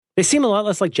They seem a lot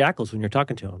less like jackals when you're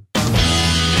talking to them.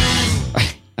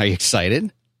 Are you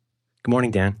excited? Good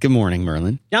morning, Dan. Good morning,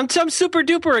 Merlin. I'm super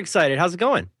duper excited. How's it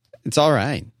going? It's all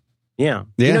right. Yeah.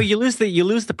 You know, you lose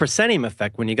the proscenium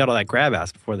effect when you got all that grab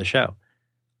ass before the show.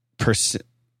 Can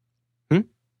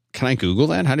I Google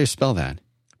that? How do you spell that?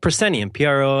 Proscenium.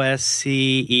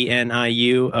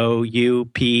 Proscenium. Oh,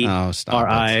 stop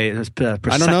R-I. it.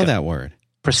 I don't know that word.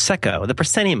 Prosecco. The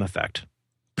proscenium effect.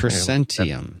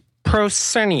 Proscenium.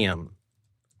 Proscenium.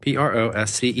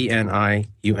 Proscenium.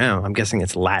 I'm guessing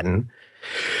it's Latin.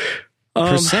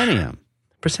 Proscenium.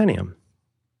 Proscenium.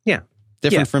 Yeah.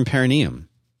 Different from perineum.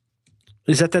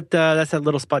 Is that's that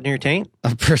little spot near your taint?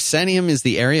 A proscenium is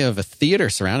the area of a theater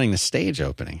surrounding the stage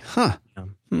opening. Huh.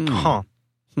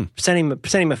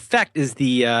 Proscenium effect is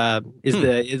the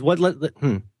what?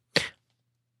 Do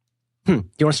you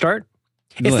want to start?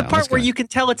 It's the part where you can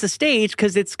tell it's a stage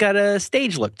because it's got a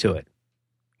stage look to it.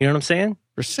 You know what I'm saying?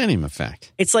 Proscenium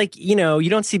effect. It's like, you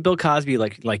don't see Bill Cosby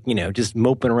like just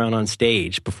moping around on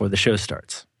stage before the show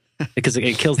starts because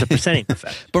it kills the proscenium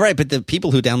effect. But the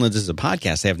people who download this as a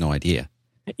podcast, they have no idea.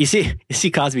 You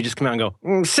see Cosby just come out and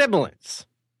go, sibilance.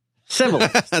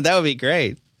 That would be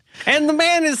great. And the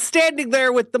man is standing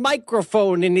there with the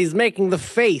microphone and he's making the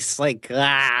face like,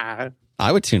 ah.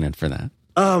 I would tune in for that.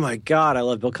 Oh my God, I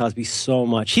love Bill Cosby so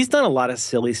much. He's done a lot of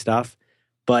silly stuff,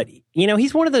 but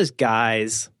he's one of those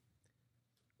guys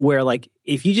where like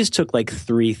if you just took like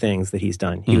three things that he's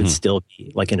done, he would still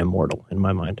be like an immortal in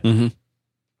my mind. Mm-hmm.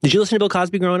 Did you listen to Bill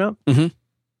Cosby growing up? Mm-hmm.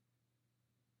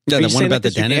 Yeah, the one about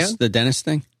the dentist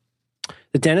thing?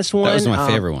 The dentist one? That was my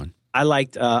favorite one. I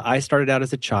liked, I started out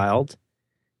as a child,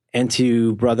 and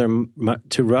to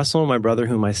Russell, my brother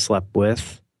whom I slept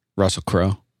with. Russell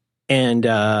Crowe? And,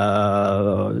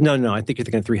 no, I think you're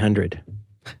thinking 300.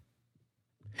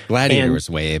 Gladiator was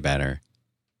way better.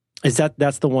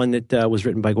 That's the one that was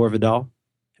written by Gore Vidal?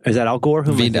 Is that Al Gore?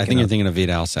 I think you're thinking of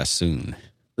Vidal Sassoon.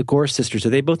 The Gore sisters, are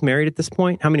they both married at this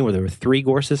point? How many were there? 3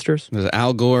 Gore sisters? There's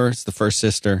Al Gore, it's the first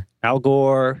sister. Al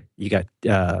Gore, you got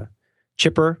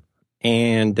Chipper,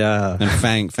 and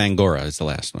Fangora is the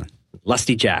last one.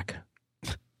 Lusty Jack.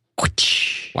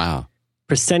 Wow.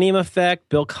 Proscenium effect,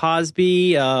 Bill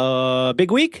Cosby, big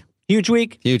week, huge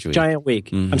week, giant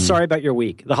week. Mm-hmm. I'm sorry about your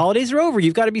week. The holidays are over.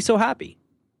 You've got to be so happy.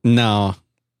 No.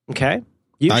 Okay.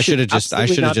 I should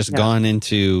have just gone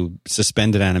into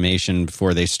suspended animation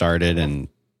before they started and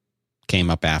came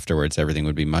up afterwards. Everything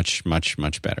would be much, much,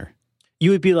 much better.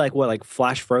 You would be like, what, like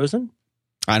flash frozen?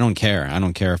 I don't care. I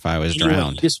don't care if I was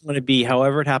drowned. You just want to be,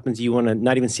 however it happens, you want to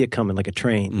not even see it coming like a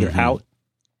train. You're out.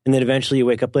 And then eventually you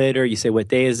wake up later, you say, what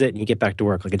day is it? And you get back to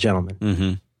work like a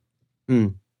gentleman.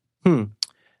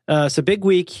 So big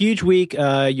week, huge week.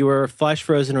 You were flash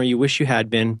frozen or you wish you had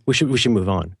been. We should move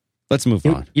on. Let's move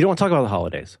on. You don't want to talk about the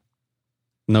holidays.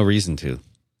 No reason to.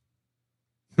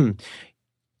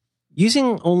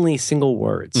 Using only single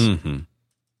words.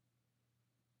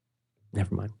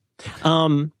 Never mind.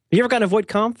 Have you ever gotten a void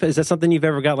comp? Is that something you've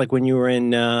ever got like when you were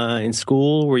in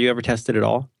school? Were you ever tested at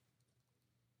all?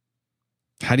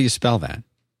 How do you spell that?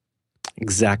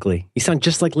 Exactly. You sound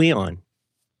just like Leon.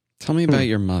 Tell me about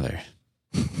your mother.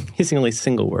 Using only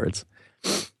single words.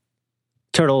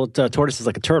 Tortoise is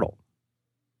like a turtle.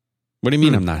 What do you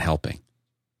mean I'm not helping?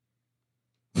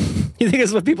 You think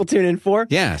that's what people tune in for?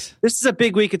 Yes. This is a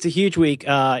big week. It's a huge week. In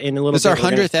a little This is our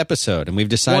 100th episode, and we've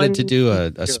decided to do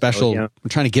a special. Yeah. We're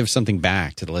trying to give something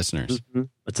back to the listeners.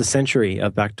 It's a century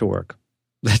of Back to Work.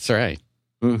 That's right.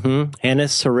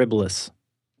 Annus Horribilis.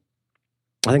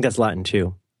 I think that's Latin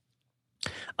too.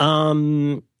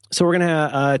 So we're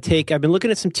gonna take. I've been looking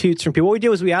at some toots from people. What we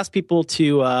do is we ask people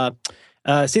to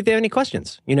see if they have any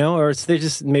questions, or if they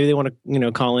just maybe they want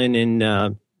to call in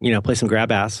and play some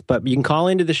grab ass. But you can call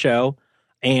into the show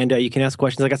and you can ask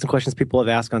questions. I got some questions people have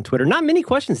asked on Twitter. Not many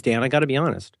questions, Dan. I got to be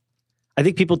honest. I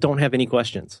think people don't have any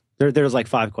questions. There's like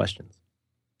 5 questions.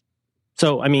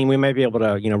 So I mean, we might be able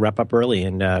to wrap up early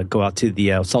and go out to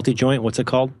the Salty Joint. What's it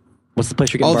called? What's the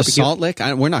place you're getting barbecue? The Salt Lick?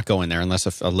 We're not going there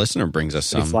unless a listener brings us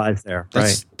some. He flies there.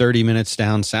 That's 30 minutes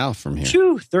down south from here.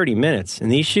 Phew, 30 minutes in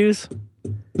these shoes?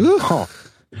 Oh.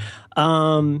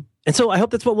 And so I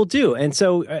hope that's what we'll do. And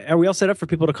so are we all set up for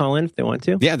people to call in if they want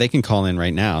to? Yeah, they can call in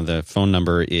right now. The phone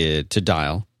number is to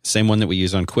dial, same one that we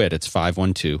use on Quit. It's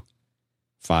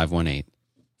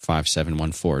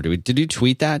 512-518-5714. Did you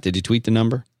tweet that? Did you tweet the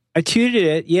number? I tweeted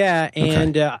it, yeah.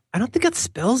 And I don't think it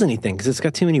spells anything because it's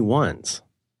got too many ones.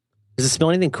 Does it spell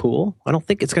anything cool? I don't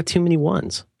think it's got too many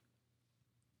ones.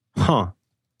 Huh.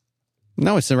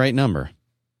 No, it's the right number.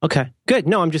 Okay, good.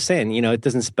 No, I'm just saying, it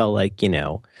doesn't spell like,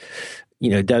 WD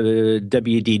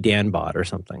Danbot or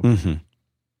something.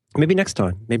 Maybe next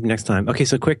time. Okay,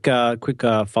 so quick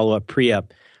follow up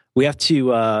pre-up. We have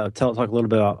to talk a little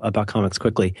bit about comics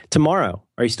quickly. Tomorrow,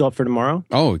 are you still up for tomorrow?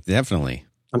 Oh, definitely.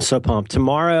 I'm so pumped.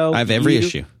 Tomorrow, I have every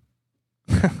issue.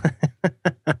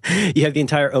 You have the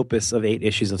entire opus of 8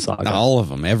 issues of Saga. All of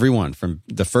them, every one. From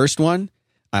the first one,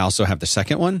 I also have the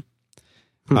second one.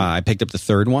 I picked up the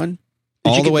third one.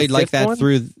 All the way like that one?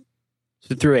 through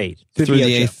 8. Through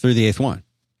the eighth one.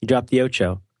 You dropped the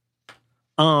Ocho.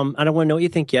 I don't want to know what you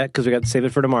think yet because we got to save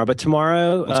it for tomorrow. But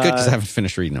tomorrow... Well, it's good because I haven't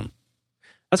finished reading them.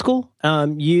 That's cool.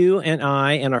 You and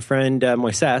I and our friend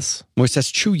Moises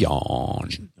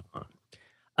Chuyan.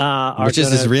 Which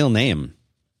is his real name.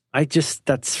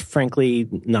 That's frankly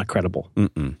not credible.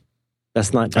 Mm-mm.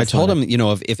 That's not... I told him,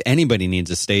 if anybody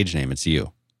needs a stage name, it's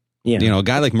you. Yeah. A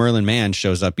guy like Merlin Mann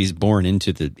shows up, he's born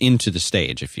into the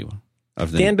stage, if you will.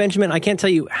 Dan Benjamin, I can't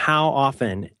tell you how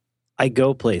often I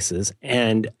go places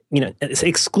and,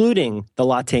 excluding the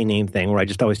latte name thing where I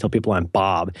just always tell people I'm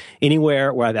Bob,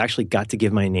 anywhere where I've actually got to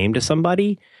give my name to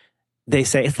somebody, they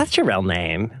say, is that your real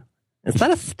name? Is that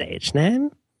a stage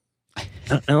name?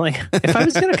 I'm like,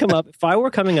 if I were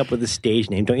coming up with a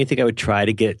stage name, don't you think I would try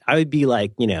to I would be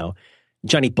like,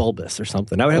 Johnny Bulbous or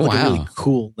something. I would have a really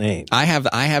cool name. I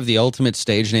have the ultimate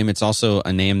stage name. It's also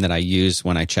a name that I use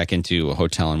when I check into a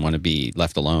hotel and want to be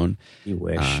left alone. You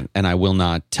wish. And I will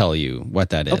not tell you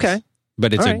what that is. Okay.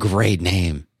 But it's a great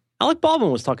name. Alec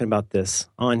Baldwin was talking about this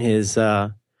on his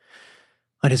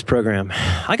program.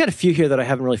 I got a few here that I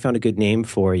haven't really found a good name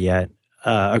for yet.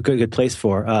 A good place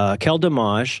for. Kel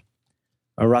Damage,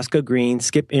 Roscoe Green,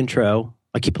 Skip Intro.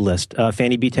 I keep a list.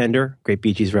 Fanny B. Tender, great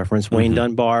Bee Gees reference. Wayne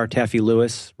Dunbar, Taffy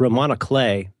Lewis, Romana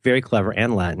Clay, very clever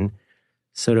and Latin.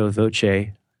 Soto Voce,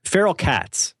 Feral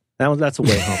Cats. That's a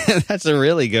way home. That's a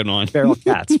really good one. Feral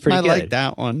Cats, pretty good. I like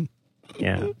that one.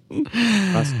 Yeah.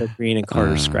 Roscoe Green and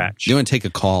Carter Scratch. Do you want to take a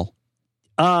call?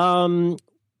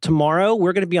 Tomorrow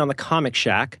we're going to be on the Comic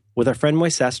Shack with our friend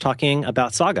Moises talking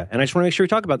about Saga, and I just want to make sure we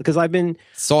talk about it because I've been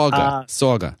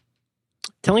Saga.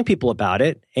 Telling people about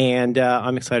it, and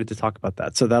I'm excited to talk about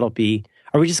that. So that'll be.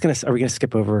 Are we gonna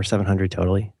skip over 700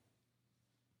 totally?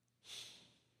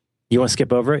 You want to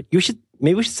skip over it?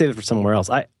 Maybe we should save it for somewhere else.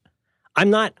 I'm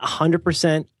not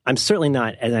 100%. I'm certainly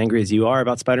not as angry as you are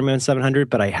about Spider-Man 700,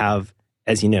 but I have,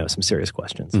 as you know, some serious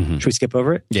questions. Should we skip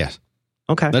over it? Yes.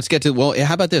 Okay. Let's get to. Well,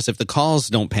 how about this? If the calls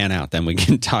don't pan out, then we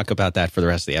can talk about that for the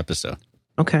rest of the episode.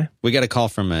 Okay. We got a call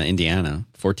from Indiana.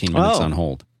 14 minutes on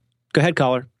hold. Go ahead,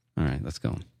 caller. All right, let's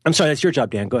go. I'm sorry, that's your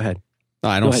job, Dan. Go ahead. No,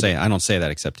 I don't say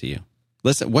that except to you.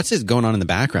 Listen, what's going on in the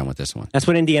background with this one? That's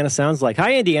what Indiana sounds like.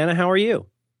 Hi, Indiana. How are you?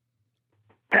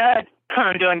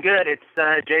 I'm doing good.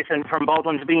 It's Jason from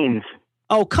Baldwin's Beans.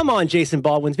 Oh, come on, Jason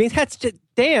Baldwin's Beans.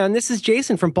 Dan, this is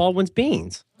Jason from Baldwin's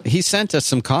Beans. He sent us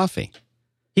some coffee.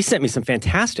 He sent me some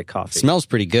fantastic coffee. Smells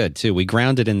pretty good, too. We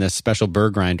ground it in this special burr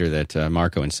grinder that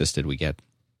Marco insisted we get.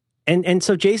 And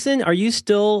so, Jason, are you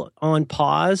still on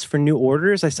pause for new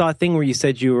orders? I saw a thing where you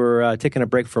said you were taking a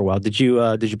break for a while. Did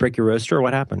you break your roaster or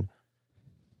what happened?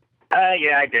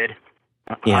 Yeah, I did.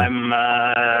 Yeah.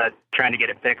 I'm trying to get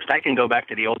it fixed. I can go back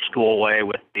to the old school way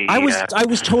with the... I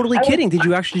was totally kidding. Did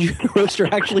your roaster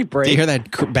actually break? Do you hear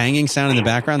that banging sound in the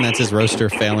background? That's his roaster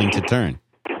failing to turn.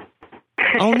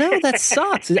 Oh, no, that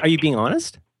sucks. Are you being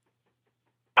honest?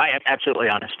 I am absolutely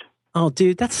honest. Oh,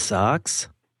 dude, that sucks.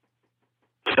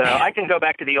 So I can go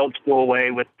back to the old school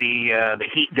way with the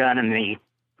heat gun and the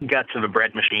guts of a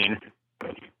bread machine,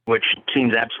 which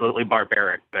seems absolutely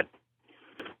barbaric. But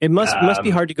it must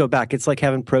be hard to go back. It's like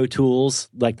having Pro Tools,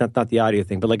 like not the audio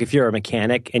thing, but like if you're a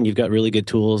mechanic and you've got really good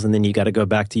tools, and then you got to go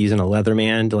back to using a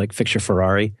Leatherman to like fix your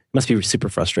Ferrari. It must be super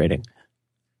frustrating.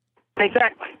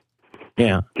 Exactly.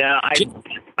 Yeah. Now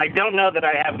I don't know that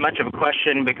I have much of a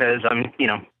question because I'm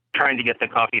trying to get the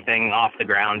coffee thing off the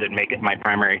ground and make it my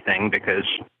primary thing, because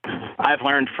I've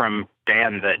learned from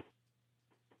Dan that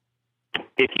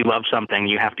if you love something,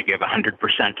 you have to give 100%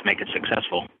 to make it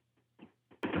successful.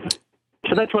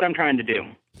 So that's what I'm trying to do.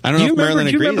 I don't know if Merlin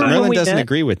agrees. Merlin doesn't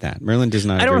agree with that. Merlin does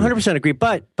not. I don't 100% agree.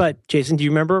 But Jason, do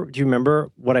you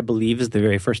remember what I believe is the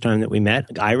very first time that we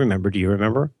met? I remember. Do you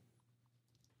remember?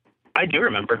 I do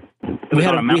remember.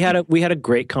 We had a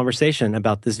great conversation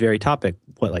about this very topic.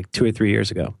 What, like 2 or 3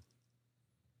 years ago?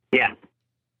 Yeah.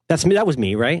 That was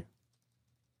me, right?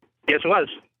 Yes, it was.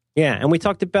 Yeah, and we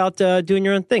talked about doing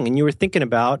your own thing, and you were thinking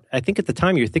about. I think at the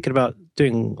time you were thinking about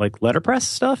doing like letterpress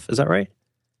stuff. Is that right?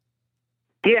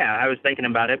 Yeah, I was thinking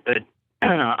about it, but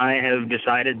I have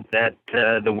decided that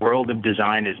the world of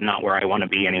design is not where I want to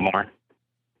be anymore.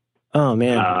 Oh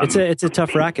man, it's a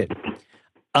tough racket.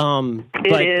 It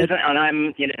is, and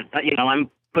I'm I'm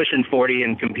pushing 40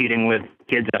 and competing with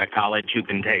kids out of college who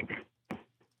can take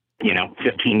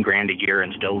 $15 grand a year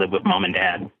and still live with mom and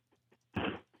dad.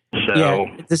 So yeah,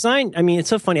 design. I mean, it's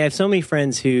so funny. I have so many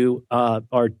friends who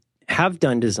have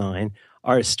done design,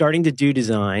 are starting to do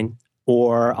design,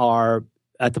 or are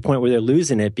at the point where they're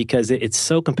losing it because it's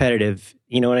so competitive.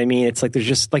 You know what I mean? It's like there's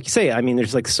just, like you say, I mean,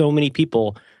 there's like so many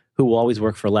people who will always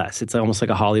work for less. It's almost like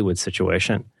a Hollywood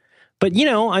situation. But,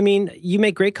 I mean, you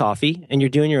make great coffee and you're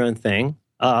doing your own thing.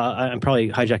 I'm probably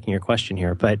hijacking your question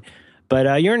here, but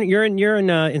you're an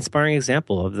inspiring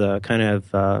example of the kind of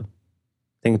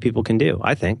thing that people can do,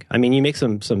 I think. I mean, you make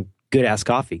some good-ass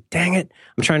coffee. Dang it.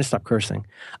 I'm trying to stop cursing.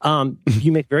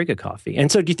 You make very good coffee.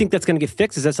 And so do you think that's going to get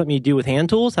fixed? Is that something you do with hand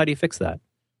tools? How do you fix that?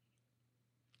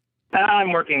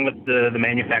 I'm working with the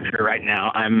manufacturer right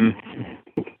now. I'm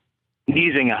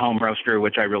using a home roaster,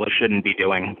 which I really shouldn't be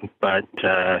doing, but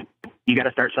you got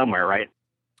to start somewhere, right?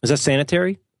 Is that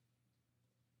sanitary?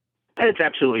 It's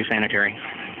absolutely sanitary.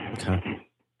 Okay.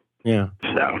 Yeah.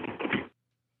 So,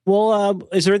 well,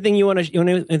 is there anything you want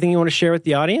to share with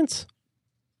the audience?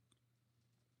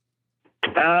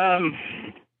 I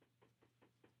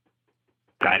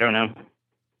don't know.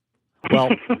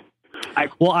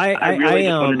 Well, I really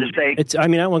just wanted to say. I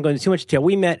don't want to go into too much detail.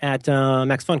 We met at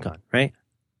Max FunCon, right?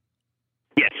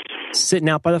 Yes. Sitting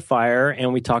out by the fire,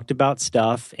 and we talked about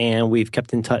stuff, and we've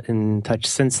kept in touch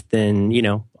since then.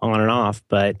 On and off,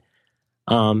 but.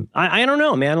 I don't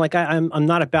know, man. Like I'm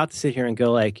not about to sit here and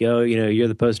go like, yo, you're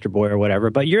the poster boy or whatever,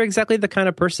 but you're exactly the kind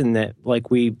of person that like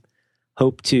we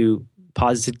hope to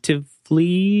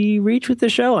positively reach with the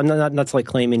show. I'm not to like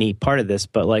claim any part of this,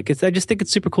 but like I just think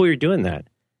it's super cool you're doing that.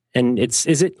 And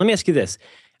let me ask you this.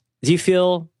 Do you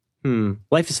feel,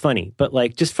 life is funny, but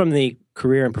like just from the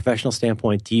career and professional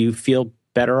standpoint, do you feel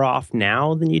better off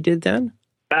now than you did then?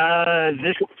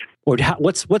 Or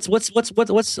what's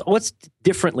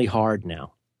differently hard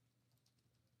now?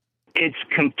 It's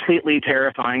completely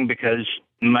terrifying because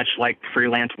much like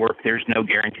freelance work, there's no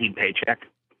guaranteed paycheck.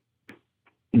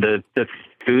 The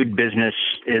food business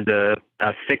is a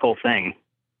fickle thing.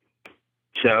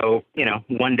 So,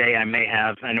 one day I may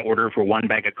have an order for 1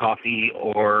 bag of coffee,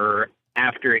 or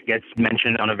after it gets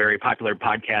mentioned on a very popular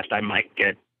podcast, I might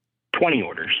get 20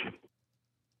 orders.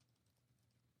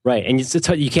 Right, and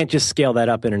you can't just scale that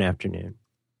up in an afternoon.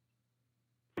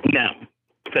 No,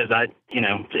 because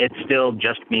it's still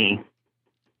just me,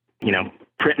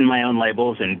 printing my own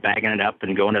labels and bagging it up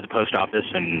and going to the post office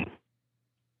and.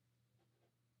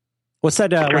 What's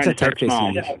that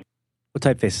typeface you use? What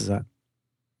typeface is that?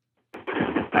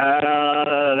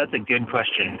 That's a good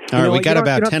question. All right, we got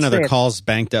about 10 other calls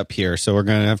banked up here, so we're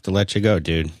going to have to let you go,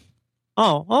 dude.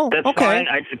 Oh, that's okay.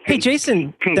 Fine. Hey,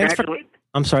 Jason, thanks for.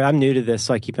 I'm sorry, I'm new to this,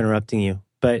 so I keep interrupting you.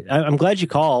 But I'm glad you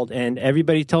called, and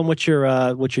everybody tell them what your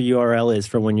URL is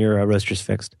for when your roaster's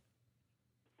fixed.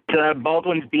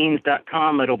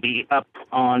 BaldwinsBeans.com. It'll be up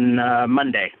on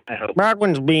Monday, I hope.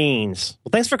 Baldwin's Beans. Well,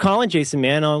 thanks for calling, Jason,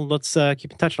 man. Let's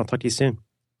keep in touch, and I'll talk to you soon.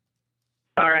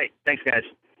 All right. Thanks, guys.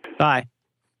 Bye.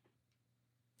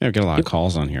 Yeah, we get a lot of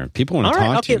calls on here. People want to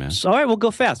talk to you, man. All right, we'll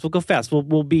go fast.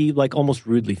 We'll be like almost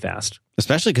rudely fast.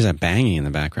 Especially because I'm banging in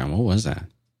the background. What was that?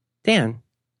 Dan,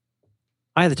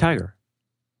 Eye of the Tiger.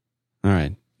 All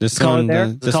right. This one's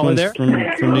from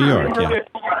New York, yeah.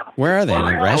 Where are they? In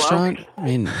a restaurant? I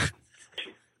mean...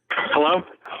 Hello?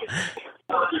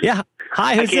 Yeah.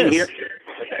 Hi, who's this? Hear.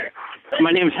 My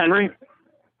name's Henry.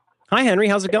 Hi, Henry.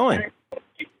 How's it going?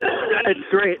 It's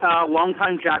great.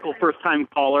 Long-time Jackal, first-time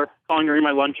caller, calling during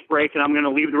my lunch break, and I'm going to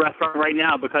leave the restaurant right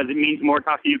now because it means more to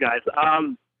talk to you guys.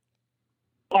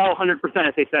 All 100%,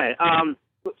 as they say.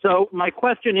 So my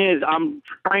question is, I'm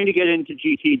trying to get into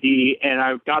GTD, and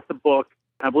I've got the book.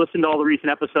 I've listened to all the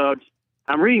recent episodes.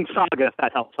 I'm reading Saga, if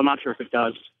that helps. I'm not sure if it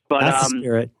does. But that's the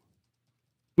spirit.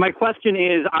 My question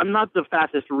is, I'm not the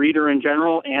fastest reader in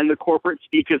general, and the corporate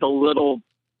speak is a little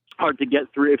hard to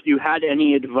get through. If you had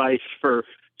any advice for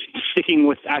sticking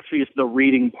with actually just the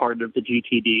reading part of the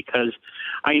GTD, because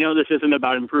I know this isn't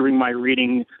about improving my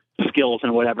reading skills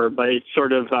and whatever, but it's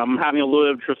sort of having a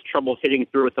little bit of trouble hitting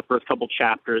through with the first couple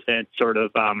chapters, and it's sort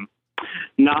of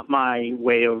not my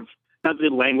way of, not the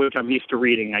language I'm used to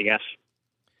reading, I guess.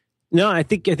 No, I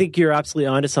think you're absolutely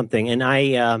onto something, and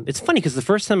it's funny because the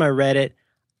first time I read it,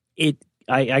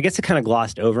 I guess it kind of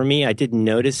glossed over me. I didn't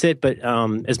notice it, but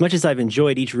as much as I've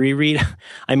enjoyed each reread,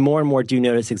 I more and more do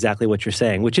notice exactly what you're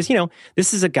saying, which is,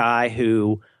 this is a guy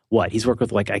who, he's worked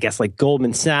with like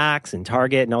Goldman Sachs and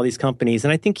Target and all these companies,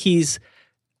 and I think he's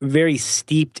very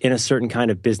steeped in a certain kind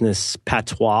of business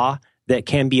patois that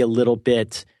can be a little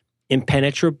bit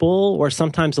impenetrable or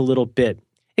sometimes a little bit,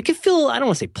 it can feel, I don't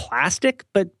want to say plastic,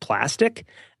 but plastic.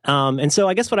 And so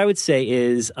I guess what I would say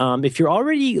is if you're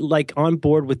already like on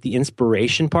board with the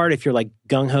inspiration part, if you're like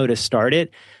gung-ho to start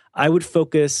it, I would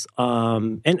focus,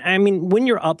 and I mean, when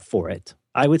you're up for it,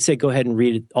 I would say go ahead and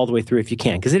read it all the way through if you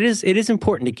can, because it is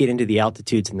important to get into the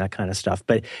altitudes and that kind of stuff.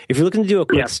 But if you're looking to do a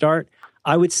quick start,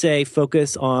 I would say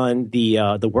focus on the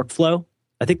workflow.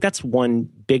 I think that's one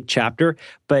big chapter,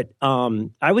 but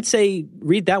I would say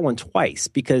read that one twice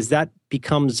because that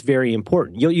becomes very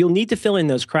important. You'll need to fill in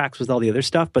those cracks with all the other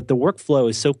stuff, but the workflow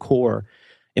is so core,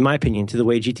 in my opinion, to the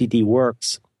way GTD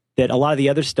works that a lot of the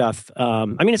other stuff, I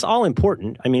mean, it's all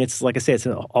important. I mean, it's like I say, it's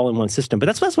an all-in-one system, but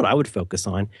that's what I would focus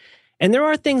on. And there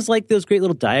are things like those great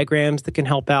little diagrams that can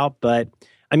help out, but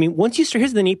I mean,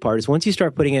 here's the neat part is once you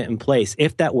start putting it in place,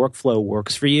 if that workflow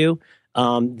works for you,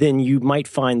 then you might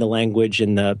find the language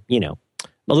and a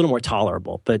little more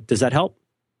tolerable. But does that help?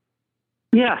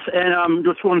 Yes, and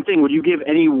just one thing, would you give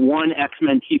any one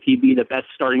X-Men TPB the best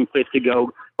starting place to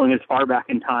go going as far back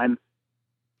in time?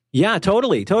 Yeah,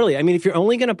 totally. I mean, if you're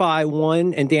only going to buy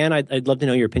one, and Dan, I'd love to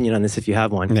know your opinion on this if you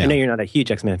have one. Yeah. I know you're not a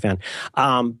huge X-Men fan.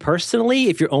 Personally,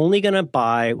 if you're only going to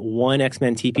buy one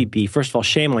X-Men TPB, first of all,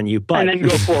 shame on you. But and then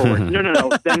go forward. No.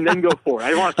 Then go forward. I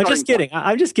don't want to.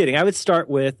 I'm just kidding. I would start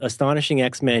with Astonishing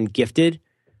X-Men Gifted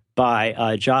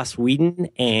by Joss Whedon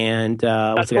and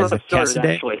what's the guy's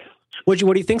name? Cassaday. What do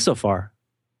you think so far?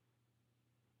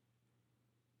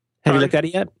 Have you looked at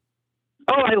it yet?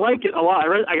 Oh, I like it a lot.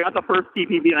 I got the first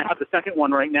TPB and I have the second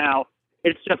one right now.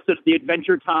 It's just the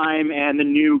Adventure Time and the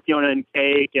new Fiona and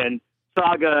Cake and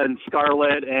Saga and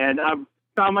Scarlet, and I've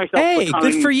found myself. Hey,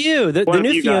 good for you. The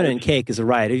new Fiona and Cake is a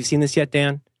riot. Have you seen this yet,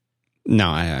 Dan? No,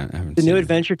 I haven't. The new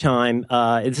Adventure Time.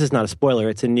 This is not a spoiler.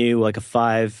 It's a new like a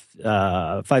five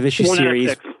issue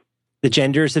series. The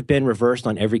genders have been reversed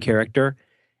on every character.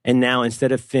 And now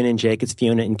instead of Finn and Jake, it's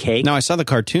Fiona and Cake. No, I saw the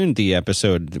cartoon, the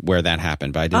episode where that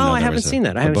happened, but I didn't know. I haven't seen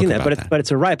that. But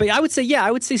it's a riot. But I would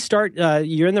say start.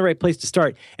 You're in the right place to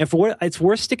start. And for what it's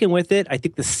worth sticking with it, I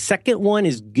think the second one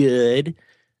is good.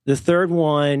 The third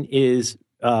one is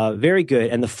very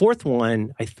good, and the fourth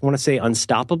one, I want to say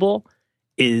Unstoppable,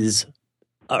 is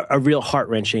a real heart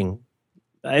wrenching.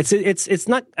 It's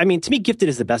not. I mean, to me, Gifted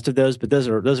is the best of those, but those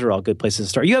are all good places to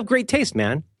start. You have great taste,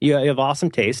 man. You have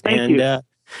awesome taste, Thank you.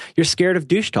 You're scared of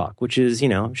douche talk, which is,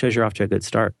 shows you're off to a good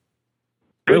start.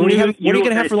 What are you going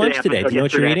to have for lunch today? Do you know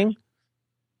what you're eating?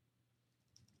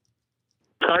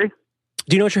 Sorry?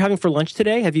 Do you know what you're having for lunch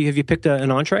today? Have you picked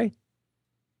an entree?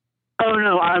 Oh,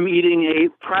 no. I'm eating a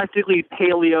practically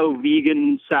paleo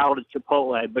vegan salad at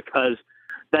Chipotle because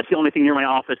that's the only thing near my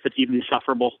office that's even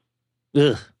sufferable.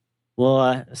 Ugh.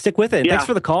 Well, stick with it. Yeah. Thanks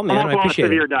for the call, man. I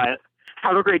appreciate it. Your diet.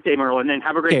 Have a great day, Merlin, and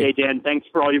have a great day, Dan. Thanks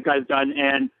for all you guys done,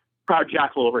 and proud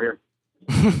Jackal over here.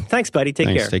 Thanks, buddy. Take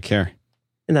care. Take care.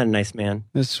 Isn't that a nice man?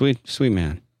 That's sweet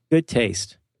man. Good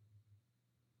taste.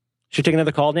 Should we take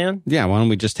another call, Dan? Yeah, why don't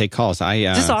we just take calls?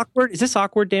 Is this awkward? Is this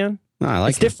awkward, Dan? No, I like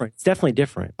it's different. It's definitely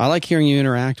different. I like hearing you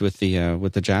interact with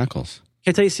the Jackals.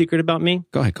 Can I tell you a secret about me?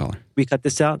 Go ahead, caller. We cut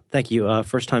this out. Thank you.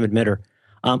 First time admitter.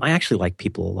 I actually like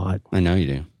people a lot. I know you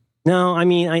do. No, I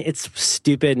mean, it's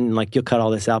stupid and like you'll cut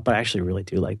all this out, but I actually really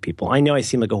do like people. I know I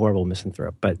seem like a horrible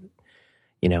misanthrope, but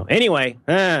Anyway,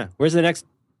 where's the next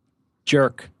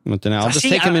jerk? I'll just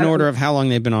take them in order of how long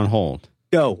they've been on hold.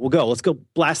 We'll go. Let's go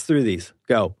blast through these.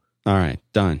 Go. All right,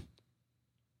 done.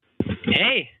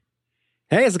 Hey,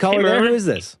 is the caller there? Who is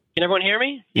this? Can everyone hear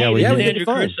me? Yeah, we hear Andrew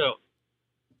Crusoe.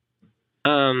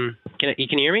 Can you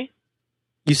hear me?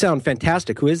 You sound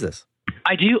fantastic. Who is this?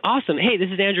 I do. Awesome. Hey, this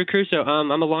is Andrew Crusoe. I'm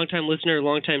a longtime listener,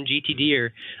 longtime GTDer.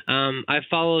 I've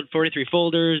followed 43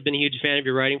 Folders, been a huge fan of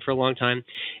your writing for a long time,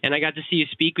 and I got to see you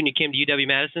speak when you came to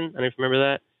UW-Madison. I don't know if you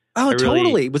remember that. Oh,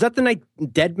 totally. Was that the night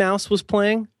Deadmau5 was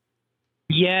playing?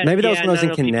 Yeah. Maybe that was when I was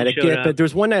in Connecticut, but there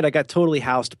was one night I got totally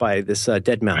housed by this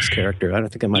Deadmau5 character. I don't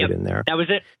think I might have been there. That was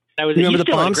it. Remember the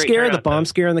bomb scare? The bomb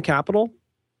scare in the Capitol?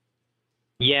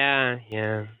 Yeah.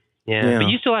 But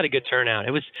you still had a good turnout.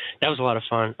 That was a lot of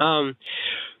fun.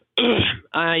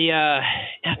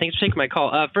 Thanks for taking my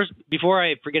call. First, before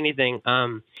I forget anything,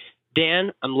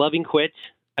 Dan, I'm loving Quit.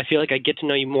 I feel like I get to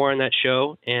know you more on that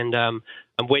show, and I'm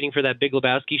waiting for that Big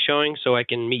Lebowski showing so I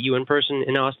can meet you in person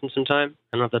in Austin sometime.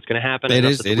 I don't know if that's going to happen. It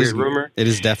is rumor. It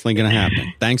is definitely going to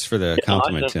happen. Thanks for the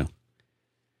compliment awesome. too.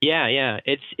 Yeah.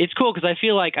 It's cool because I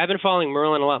feel like I've been following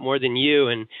Merlin a lot more than you,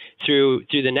 and through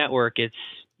the network,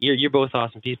 you're both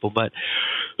awesome people. But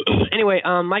anyway,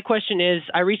 my question is,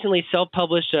 I recently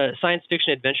self-published a science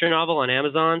fiction adventure novel on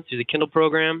Amazon through the Kindle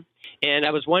program, and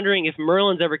I was wondering if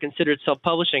Merlin's ever considered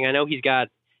self-publishing. I know he's got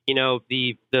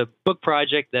the book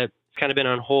project that's kind of been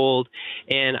on hold,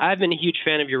 and I've been a huge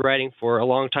fan of your writing for a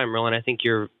long time, Merlin. I think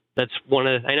you're That's one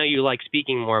of. I know you like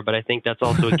speaking more, but I think that's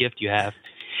also a gift you have.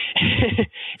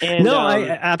 And, no,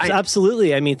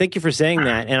 absolutely. I mean, thank you for saying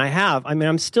that. And I have. I mean,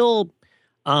 I'm still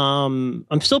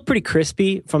pretty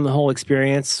crispy from the whole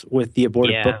experience with the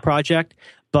aborted book project.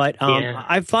 But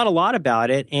I've thought a lot about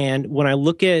it, and when I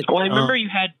look at... Well, I remember you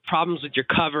had problems with your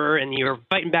cover, and you were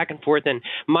fighting back and forth, and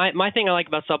my thing I like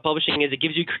about self-publishing is it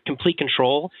gives you complete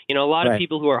control. You know, a lot of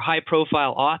people who are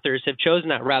high-profile authors have chosen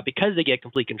that route because they get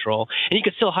complete control, and you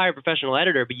could still hire a professional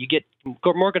editor, but you get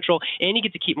more control, and you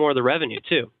get to keep more of the revenue,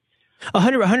 too.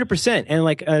 100%. And,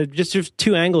 like, just there's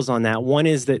two angles on that. One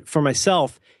is that for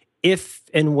myself, if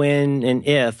and when and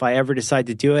if I ever decide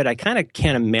to do it, I kind of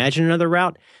can't imagine another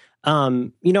route.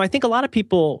 You know, I think a lot of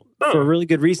people, for really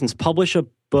good reasons, publish a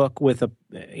book with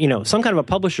some kind of a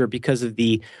publisher because of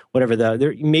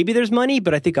maybe there's money,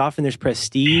 but I think often there's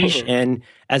prestige. And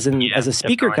as a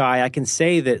speaker guy, I can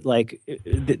say that, like,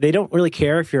 they don't really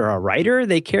care if you're a writer;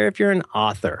 they care if you're an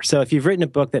author. So if you've written a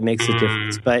book, that makes a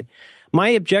difference. But my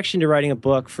objection to writing a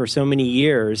book for so many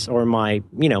years, or my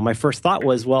first thought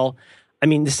was, well, I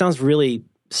mean, this sounds really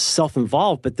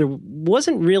self-involved, but there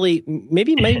wasn't really,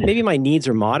 maybe my needs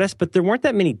are modest, but there weren't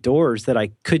that many doors that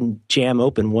I couldn't jam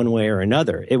open one way or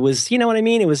another. It was, you know what I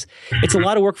mean? It's a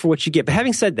lot of work for what you get. But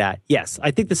having said that, yes,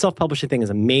 I think the self-publishing thing is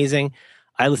amazing.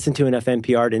 I listen to enough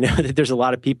NPR to know that there's a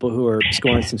lot of people who are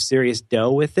scoring some serious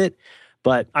dough with it.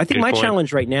 But I think my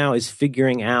challenge right now is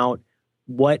figuring out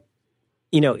what,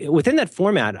 within that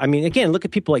format. I mean, again, look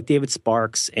at people like David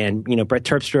Sparks and, Brett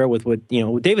Terpstra with what,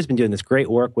 David's been doing this great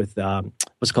work with,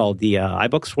 what's called the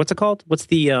iBooks. What's it called? What's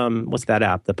that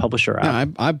app? The publisher app?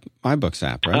 Yeah, iBooks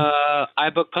app, right?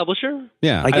 iBook Publisher?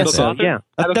 Yeah. I guess so. Author? Yeah.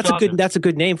 That's a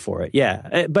good name for it.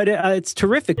 Yeah. But it's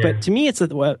terrific. Yeah. But to me,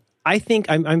 I think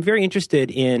I'm very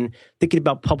interested in thinking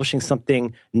about publishing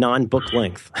something non-book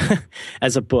length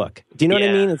as a book. Do you know what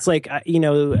I mean? It's like,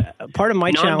 part of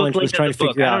my challenge was trying to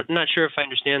figure out. I'm not sure if I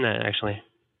understand that, actually.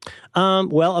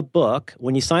 Well, a book,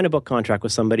 when you sign a book contract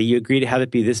with somebody, you agree to have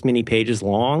it be this many pages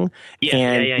long.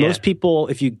 Most people,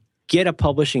 if you get a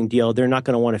publishing deal, they're not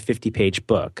going to want a 50-page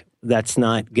book. That's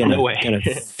not going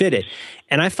to fit it.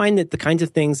 And I find that the kinds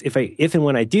of things, if and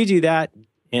when I do that,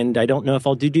 and I don't know if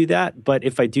I'll do that, but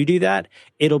if I do that,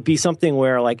 it'll be something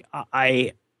where, like,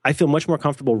 I feel much more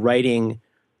comfortable writing.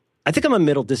 I think I'm a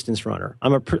middle distance runner.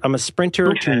 I'm a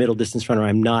sprinter to a middle distance runner.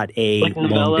 I'm not a like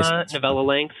novella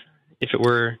length. If it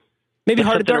were maybe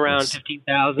Heart of Darkness around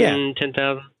 15,000,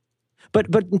 10,000.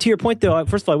 But to your point, though,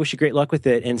 first of all, I wish you great luck with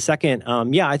it. And second,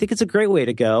 I think it's a great way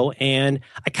to go. And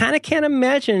I kind of can't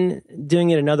imagine doing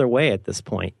it another way at this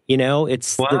point.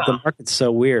 It's the market's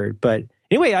so weird. But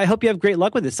anyway, I hope you have great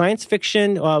luck with it. Science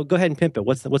fiction. Go ahead and pimp it.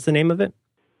 What's the name of it?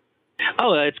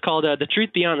 Oh, it's called The Truth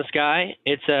Beyond the Sky.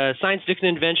 It's a science fiction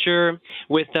adventure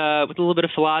with a little bit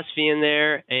of philosophy in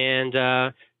there, and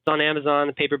it's on Amazon.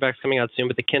 The paperback's coming out soon,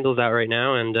 but the Kindle's out right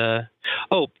now. And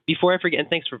before I forget, and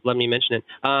thanks for letting me mention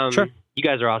it. Sure. You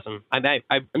guys are awesome. I'm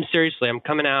seriously, I'm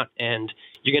coming out, and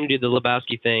you're going to do the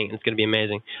Lebowski thing, and it's going to be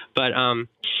amazing. But I'm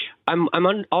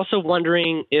also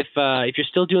wondering if you're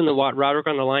still doing the Roderick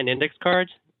on the Line index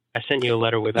cards. I sent you a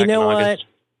letter way back in August. What?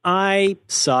 I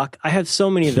suck. I have so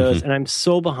many of those, and I'm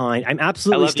so behind. I'm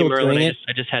absolutely still doing it.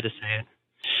 I just had to say it.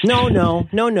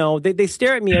 No. They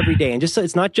stare at me every day, and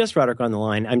it's not just Roderick on the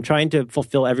Line. I'm trying to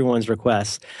fulfill everyone's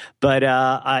requests, but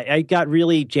I got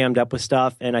really jammed up with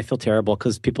stuff, and I feel terrible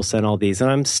because people sent all these,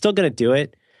 and I'm still going to do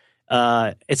it.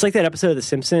 It's like that episode of The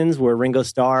Simpsons where Ringo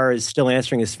Starr is still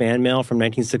answering his fan mail from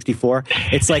 1964.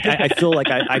 It's like I feel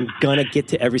like I'm going to get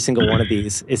to every single one of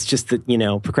these. It's just that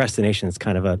procrastination is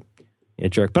kind of a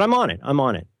jerk, but I'm on it.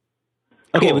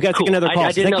 Okay, cool, we got to take another call.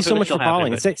 So thank you so much for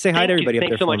calling. Say hi to everybody up there.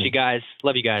 Thanks so much, you guys.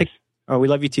 Love you guys. We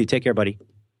love you too. Take care, buddy.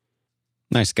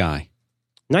 Nice guy.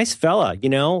 Nice fella.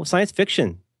 Science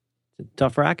fiction.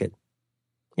 Tough racket.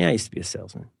 Yeah, I used to be a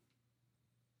salesman.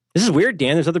 This is weird,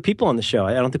 Dan. There's other people on the show.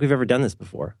 I don't think we've ever done this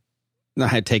before. I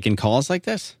had taken calls like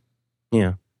this?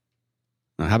 Yeah.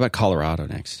 How about Colorado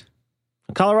next?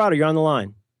 Colorado, you're on the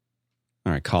line.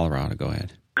 All right, Colorado, go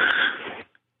ahead.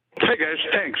 Hi, guys.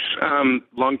 Thanks.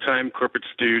 Long-time corporate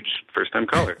stooge, first-time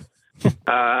caller.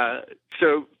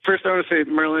 So first I want to say,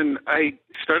 Merlin, I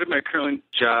started my current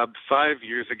job 5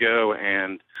 years ago,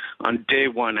 and on day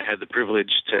one I had the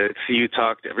privilege to see you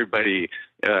talk to everybody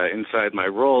inside my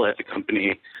role at the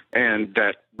company, and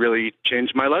that really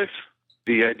changed my life.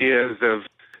 The ideas of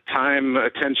time,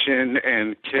 attention,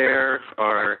 and care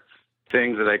are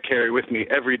things that I carry with me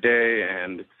every day,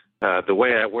 and the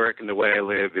way I work and the way I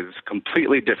live is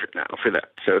completely different now for that.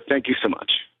 So thank you so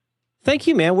much. Thank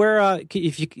you, man. Where,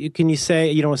 can you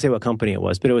say, you don't want to say what company it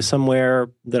was, but it was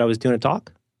somewhere that I was doing a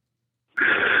talk?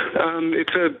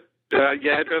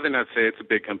 I'd rather not say. It's a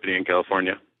big company in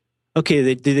California.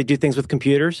 Okay, do they do things with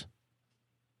computers?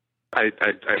 I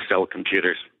sell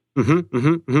computers.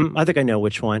 I think I know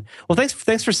which one. Well,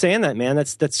 thanks for saying that, man.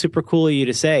 That's super cool of you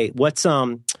to say. What's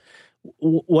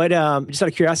what just out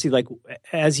of curiosity, like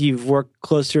as you've worked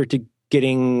closer to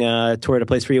getting toward a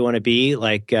place where you want to be,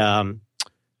 like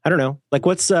I don't know, like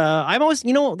what's I'm always,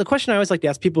 the question I always like to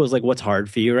ask people is like, what's hard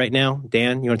for you right now?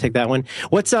 Dan, you want to take that one?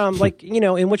 What's like,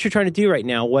 in what you're trying to do right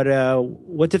now,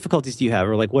 what difficulties do you have,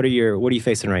 or like what are you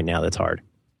facing right now that's hard?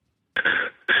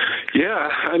 Yeah,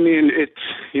 I mean, it's,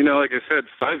 like I said,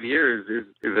 5 years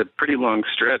is a pretty long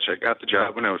stretch. I got the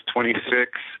job when I was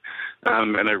 26,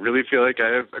 and I really feel like I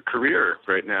have a career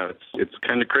right now. It's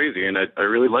kind of crazy, and I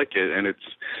really like it, and it's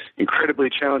incredibly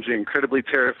challenging, incredibly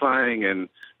terrifying, and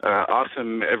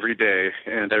awesome every day.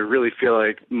 And I really feel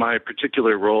like my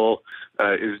particular role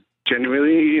is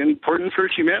genuinely important for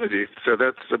humanity, so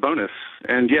that's a bonus.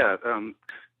 And yeah,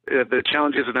 the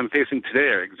challenges that I'm facing today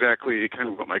are exactly kind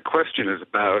of what my question is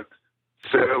about.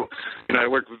 So, I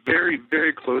work very,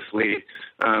 very closely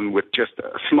with just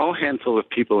a small handful of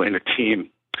people in a team.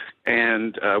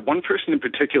 And one person in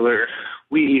particular,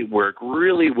 we work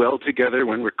really well together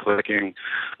when we're clicking.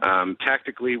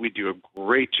 Tactically, we do a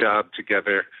great job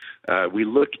together. We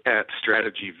look at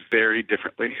strategy very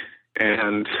differently.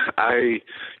 And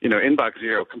Inbox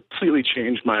Zero completely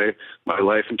changed my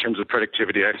life in terms of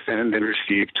productivity. I send and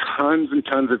receive tons and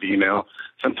tons of email.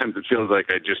 Sometimes it feels like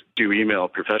I just do email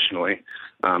professionally,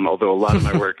 although a lot of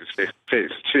my work is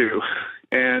face-to-face too.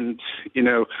 And,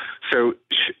 so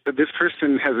this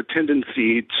person has a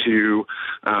tendency to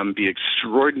be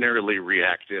extraordinarily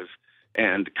reactive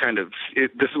and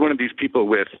this is one of these people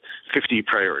with 50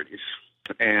 priorities.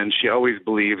 And she always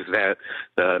believes that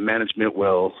the management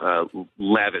will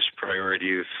lavish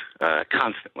priorities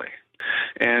constantly.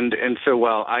 And so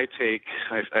while I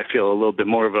feel a little bit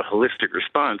more of a holistic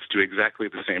response to exactly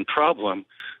the same problem,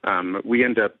 we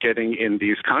end up getting in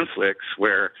these conflicts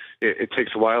where it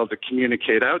takes a while to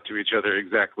communicate out to each other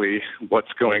exactly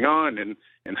what's going on and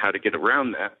how to get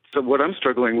around that. So what I'm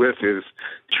struggling with is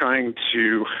trying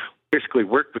to basically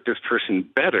work with this person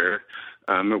better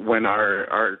when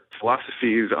our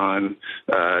philosophies on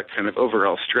kind of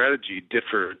overall strategy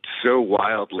differ so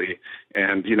wildly.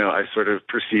 And, I sort of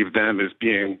perceive them as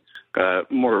being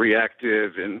more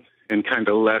reactive and kind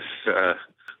of less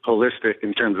holistic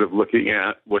in terms of looking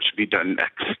at what should be done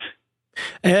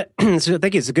next. So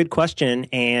thank you. It's a good question.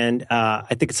 And I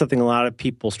think it's something a lot of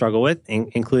people struggle with,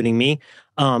 including me.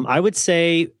 I would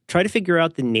say try to figure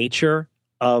out the nature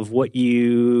of what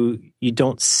you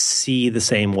don't see the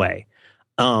same way.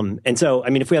 And so, I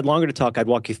mean, if we had longer to talk, I'd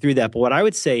walk you through that. But what I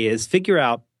would say is figure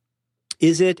out,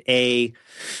 is it a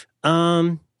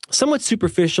somewhat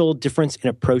superficial difference in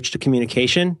approach to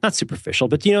communication? Not superficial,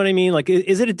 but do you know what I mean? Like,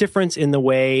 is it a difference in the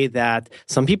way that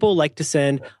some people like to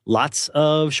send lots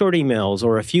of short emails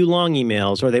or a few long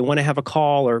emails, or they want to have a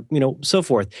call or, so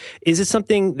forth? Is it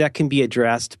something that can be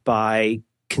addressed by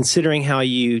considering how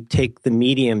you take the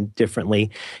medium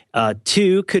differently?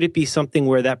 Two, could it be something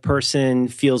where that person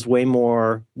feels way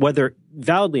more, whether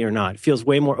validly or not, feels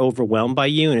way more overwhelmed by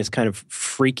you and is kind of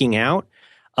freaking out?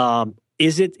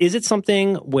 Is it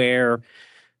something where,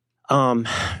 I'm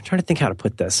trying to think how to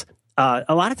put this.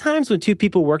 A lot of times when two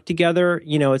people work together,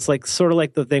 it's like sort of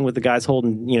like the thing with the guys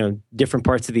holding, different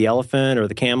parts of the elephant or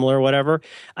the camel or whatever.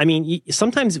 I mean,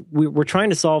 sometimes we're trying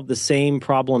to solve the same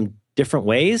problem different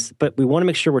ways, but we want to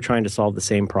make sure we're trying to solve the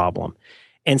same problem.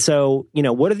 And so, I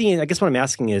guess what I'm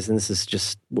asking is, and this is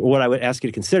just what I would ask you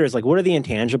to consider, is like, what are the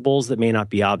intangibles that may not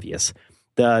be obvious?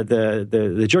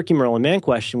 The Jerky Merlin Man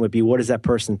question would be, what does that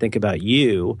person think about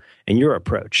you and your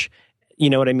approach? You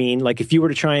know what I mean? Like, if you were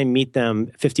to try and meet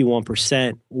them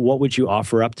 51%, what would you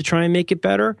offer up to try and make it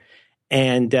better?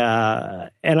 And I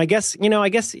guess,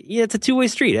 it's a two-way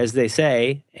street, as they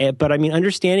say. But I mean,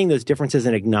 understanding those differences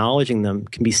and acknowledging them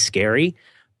can be scary.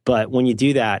 But when you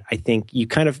do that, I think you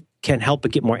kind of can't help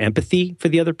but get more empathy for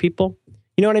the other people.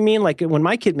 You know what I mean? Like, when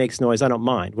my kid makes noise, I don't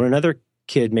mind. When another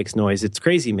kid makes noise, it's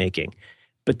crazy making.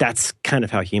 But that's kind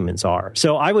of how humans are.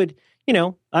 So I would,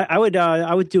 I would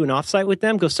do an offsite with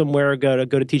them, go somewhere, go to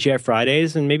TGI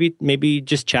Fridays, and maybe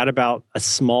just chat about a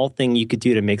small thing you could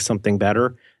do to make something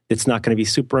better. It's not going to be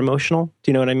super emotional.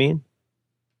 Do you know what I mean?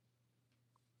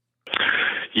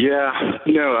 Yeah,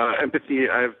 empathy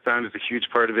I've found is a huge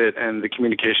part of it, and the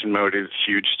communication mode is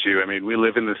huge too. I mean, we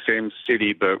live in the same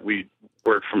city, but we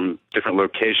work from different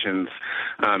locations,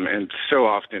 and so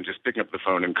often just picking up the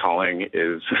phone and calling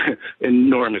is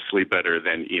enormously better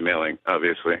than emailing,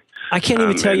 obviously. I can't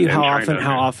even tell you how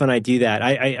often I do that.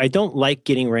 I don't like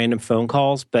getting random phone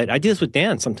calls, but I do this with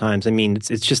Dan sometimes. I mean,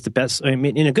 it's just the best, I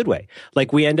mean, in a good way.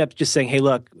 Like we end up just saying, hey,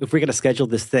 look, if we're going to schedule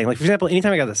this thing, like for example,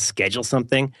 anytime I got to schedule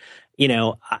something, you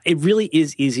know, it really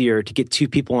is easier to get two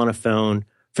people on a phone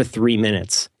for 3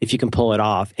 minutes if you can pull it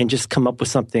off and just come up with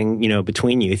something, you know,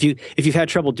 between you. If you've had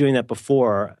trouble doing that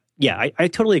before, yeah, I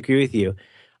totally agree with you.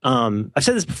 I've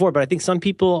said this before, but I think some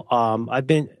people, some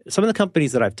of the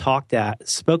companies that I've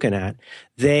spoken at,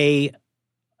 they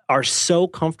are so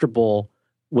comfortable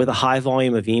with a high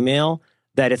volume of email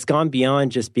that it's gone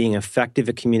beyond just being effective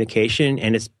at communication,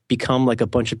 and it's become like a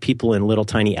bunch of people in little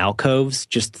tiny alcoves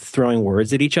just throwing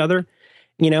words at each other.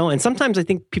 You know, and sometimes I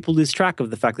think people lose track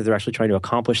of the fact that they're actually trying to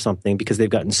accomplish something because they've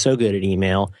gotten so good at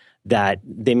email that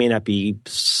they may not be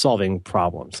solving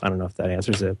problems. I don't know if that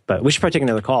answers it, but we should probably take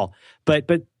another call. But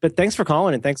thanks for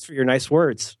calling and thanks for your nice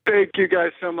words. Thank you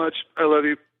guys so much. I love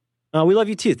you. We love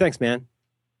you too. Thanks, man.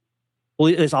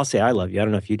 Well, I'll say I love you. I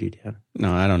don't know if you do, Dan.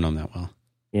 No, I don't know him that well.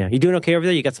 Yeah, you doing okay over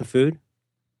there? You got some food?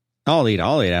 I'll eat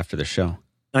after the show.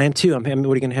 I am too. What are you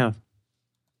going to have?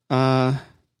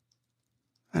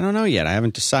 I don't know yet. I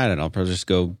haven't decided. I'll probably just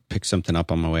go pick something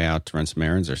up on my way out to run some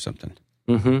errands or something.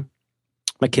 Mm-hmm.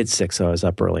 My kid's sick, so I was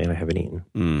up early and I haven't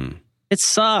eaten. It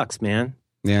sucks, man.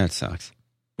 Yeah, it sucks.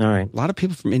 All right. A lot of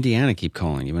people from Indiana keep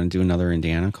calling. You want to do another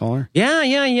Indiana caller? Yeah.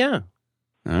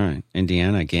 All right.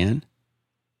 Indiana again?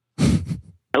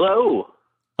 Hello.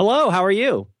 Hello, how are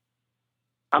you?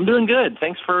 I'm doing good.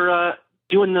 Thanks for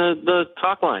doing the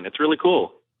talk line. It's really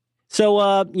cool.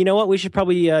 So, you know what? We should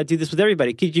probably do this with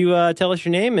everybody. Could you tell us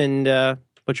your name and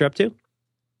what you're up to?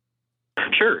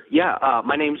 Sure. Yeah.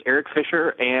 My name's Eric Fisher,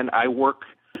 and I work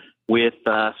with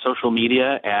social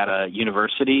media at a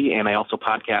university, and I also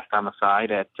podcast on the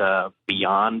side at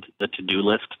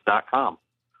beyondthetodolist.com.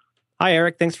 Hi,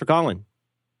 Eric. Thanks for calling.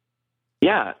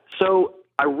 Yeah. So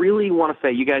I really want to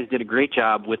say you guys did a great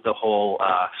job with the whole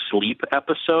sleep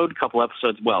episode, couple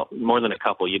episodes, well, more than a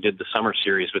couple. You did the summer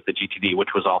series with the GTD, which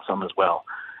was awesome as well.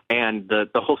 And the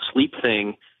whole sleep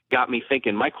thing got me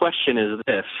thinking. My question is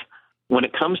this. When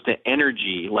it comes to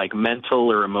energy, like mental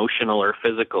or emotional or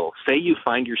physical, say you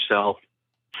find yourself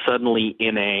suddenly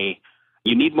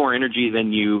you need more energy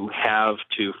than you have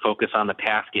to focus on the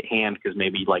task at hand because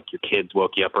maybe like your kids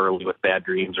woke you up early with bad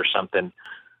dreams or something.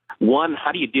 One,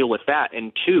 how do you deal with that?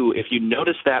 And two, if you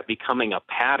notice that becoming a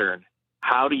pattern,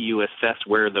 how do you assess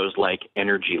where those like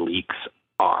energy leaks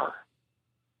are?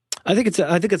 I think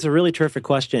it's a really terrific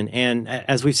question. And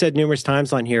as we've said numerous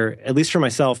times on here, at least for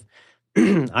myself,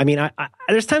 I mean, I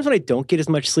there's times when I don't get as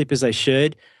much sleep as I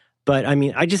should, but I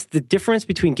mean, the difference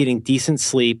between getting decent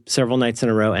sleep several nights in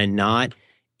a row and not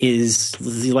is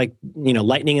like, you know,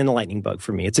 lightning in the lightning bug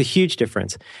for me. It's a huge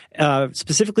difference.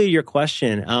 Specifically to your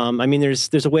question, I mean,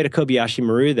 there's a way to Kobayashi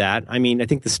Maru that. I mean, I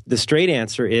think the straight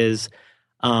answer is,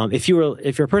 if you're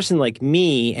a person like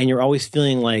me and you're always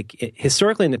feeling like,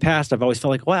 historically in the past, I've always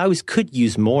felt like, well, I always could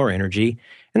use more energy.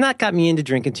 And that got me into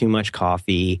drinking too much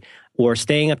coffee or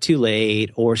staying up too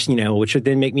late or, you know, which would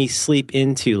then make me sleep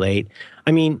in too late.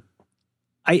 I mean,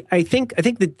 I think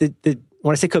that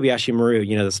when I say Kobayashi Maru,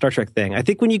 you know, the Star Trek thing, I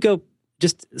think when you go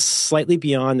just slightly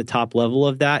beyond the top level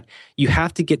of that, you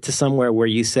have to get to somewhere where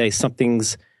you say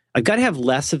I've got to have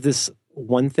less of this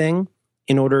one thing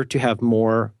in order to have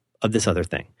more of this other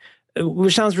thing,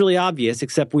 which sounds really obvious,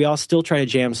 except we all still try to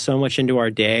jam so much into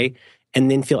our day and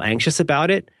then feel anxious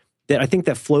about it that I think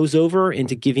that flows over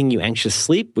into giving you anxious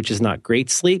sleep, which is not great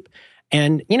sleep.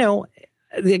 And, you know,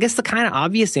 I guess the kind of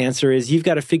obvious answer is you've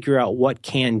got to figure out what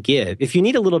can give. If you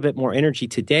need a little bit more energy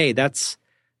today, that's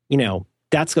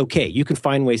okay. You can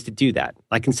find ways to do that.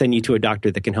 I can send you to a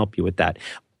doctor that can help you with that.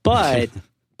 But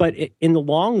in the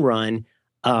long run,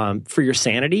 for your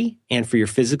sanity and for your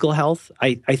physical health,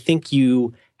 I think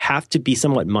you have to be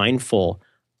somewhat mindful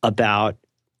about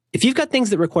if you've got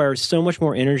things that require so much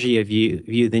more energy of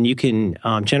you than you can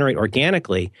generate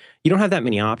organically, you don't have that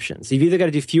many options. You've either got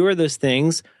to do fewer of those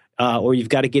things or you've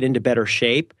got to get into better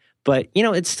shape. But, you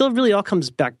know, it still really all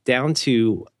comes back down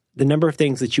to the number of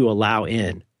things that you allow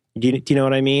in. Do you know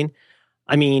what I mean?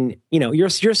 I mean, you know, you're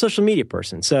a social media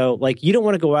person. So, like, you don't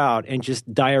want to go out and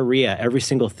just diarrhea every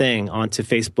single thing onto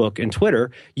Facebook and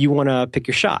Twitter. You want to pick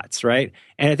your shots, right?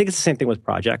 And I think it's the same thing with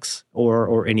projects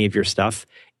or any of your stuff.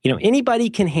 You know,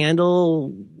 anybody can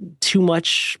handle too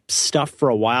much stuff for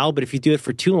a while, but if you do it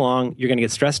for too long, you're going to get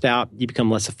stressed out. You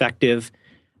become less effective.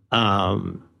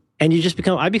 And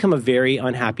I become a very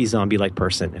unhappy zombie-like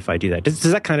person if I do that. Does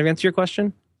that kind of answer your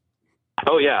question?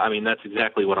 Oh yeah, I mean that's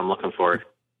exactly what I'm looking for.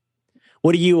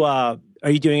 What do you are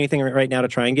you doing anything right now to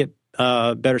try and get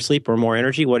better sleep or more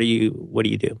energy? What do you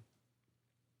do?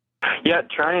 Yeah,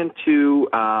 trying to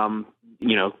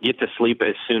get to sleep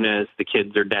as soon as the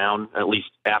kids are down, at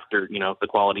least after the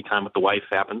quality time with the wife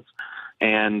happens,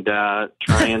 and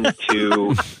trying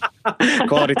to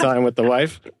quality time with the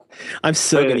wife. I'm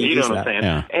so going to use that. What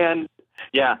I'm saying.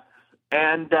 Yeah.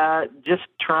 And just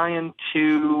trying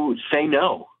to say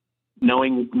no.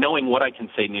 Knowing what I can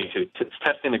say no to,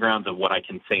 testing the grounds of what I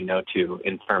can say no to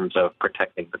in terms of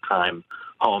protecting the time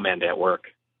home and at work.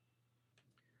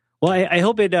 Well, I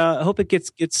hope it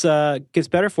gets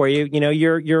better for you.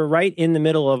 You're right in the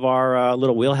middle of our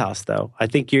little wheelhouse, though. I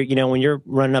think when you're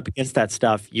running up against that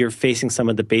stuff, you're facing some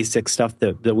of the basic stuff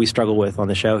that we struggle with on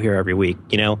the show here every week.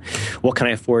 What can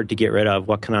I afford to get rid of?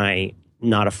 What can I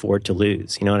not afford to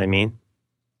lose? You know what I mean?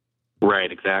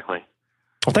 Right. Exactly.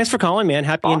 Well, thanks for calling, man.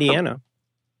 Happy Awesome. Indiana.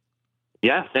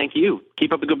 Yeah, thank you.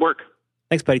 Keep up the good work.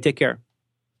 Thanks, buddy. Take care.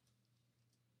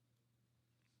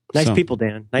 Nice people,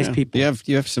 Dan. Nice people.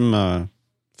 You have some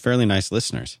fairly nice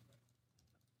listeners.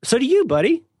 So do you,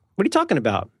 buddy. What are you talking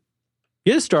about?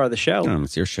 You're the star of the show. No,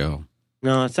 it's your show.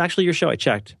 No, it's actually your show. I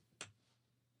checked.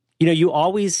 You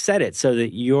always set it so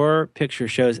that your picture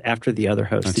shows after the other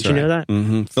host. Did you know that?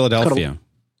 Mm-hmm. Philadelphia.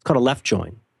 It's called a left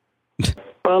join.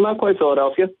 Well, not quite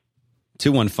Philadelphia.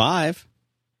 215.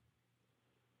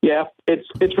 Yeah,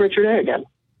 it's Richard A. again.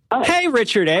 Hi. Hey,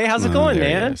 Richard A. How's it going,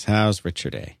 man? How's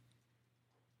Richard A?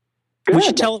 Good.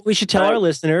 We should tell our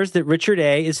listeners that Richard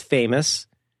A. is famous.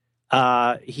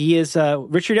 He is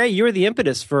Richard A. You were the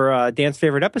impetus for Dan's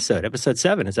favorite episode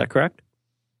 7. Is that correct?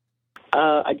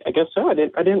 I guess so. I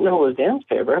didn't know it was Dan's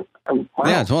favorite. Wow.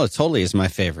 Yeah, well, it totally is my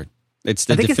favorite. It's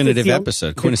the definitive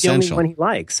episode, quintessential. It's the only one he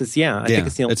likes. I think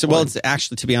it's the only one. Well, it's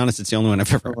actually, to be honest, it's the only one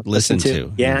I've ever listened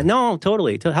to. Yeah, no,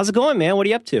 totally. How's it going, man? What are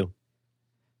you up to?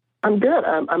 I'm good.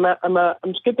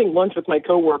 I'm skipping lunch with my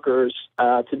coworkers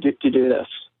to do this.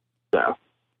 So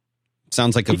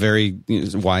sounds like a very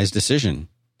wise decision.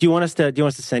 Do you want us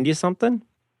to send you something?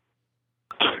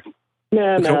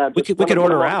 Nah. We could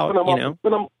order out.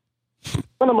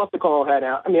 When I'm off the call, head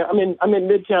out. I mean, I'm in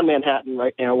Midtown Manhattan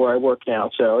right now, where I work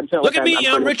now. So it's not look at me,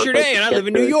 I'm Richard A. and I live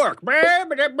in New York.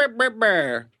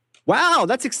 Wow,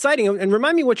 that's exciting. And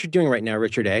remind me what you're doing right now,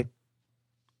 Richard A.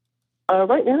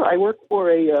 Right now, I work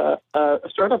for a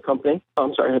startup company. Oh,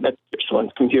 I'm sorry, that's just one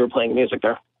computer playing music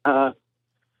there.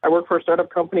 I work for a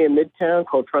startup company in Midtown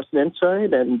called Trust and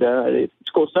Insight, and it's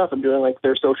cool stuff. I'm doing like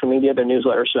their social media, their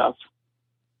newsletter stuff.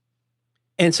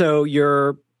 And so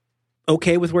you're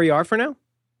okay with where you are for now?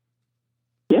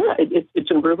 Yeah, it's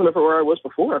an improvement over where I was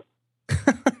before.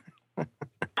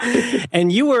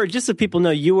 And you were, just so people know,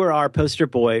 you were our poster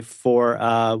boy for,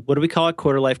 what do we call it?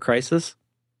 Quarter Life Crisis?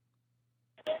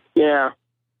 Yeah.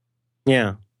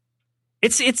 Yeah.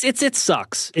 It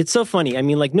sucks. It's so funny. I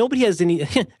mean, like, nobody has any,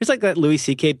 there's like that Louis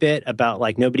C.K. bit about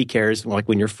like, nobody cares like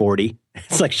when you're 40.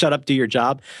 It's like, shut up, do your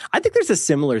job. I think there's a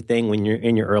similar thing when you're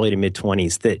in your early to mid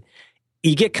 20s that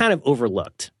you get kind of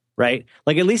overlooked. Right?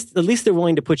 Like at least they're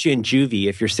willing to put you in juvie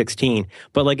if you're 16.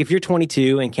 But like if you're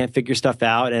 22 and can't figure stuff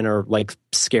out and are like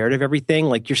scared of everything,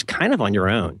 like you're kind of on your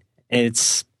own. And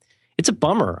it's a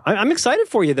bummer. I'm excited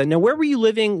for you though. Now, where were you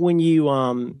living when you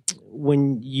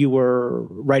were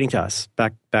writing to us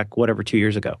back whatever 2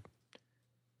 years ago?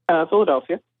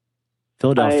 Philadelphia.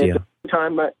 At the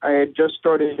time I had just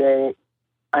started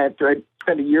I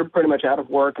spent a year pretty much out of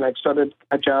work, and I started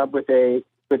a job with the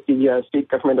state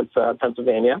government of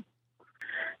Pennsylvania.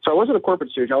 So I wasn't a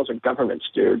corporate stooge. I was a government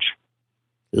stooge.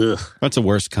 Ugh. That's the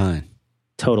worst kind.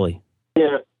 Totally.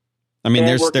 Yeah. I mean,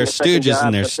 there's stooges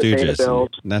and there's stooges.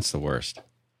 That's the worst.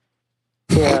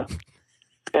 Yeah.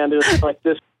 And it was like,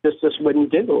 this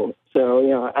wouldn't do.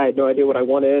 So, I had no idea what I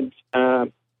wanted.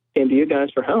 Came to you guys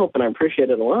for help, and I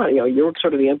appreciate it a lot. You were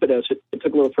sort of the impetus. It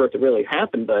took a little for it to really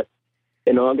happen, but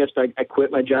in August, I quit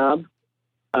my job.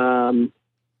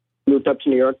 Moved up to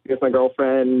New York with my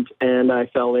girlfriend, and I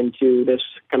fell into this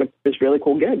really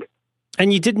cool gig.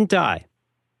 And you didn't die.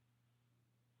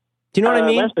 Do you know what I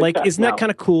mean? Like, isn't that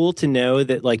kind of cool to know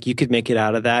that like you could make it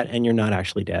out of that and you're not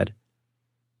actually dead?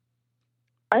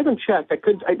 I haven't checked.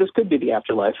 This could be the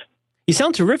afterlife. You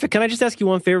sound terrific. Can I just ask you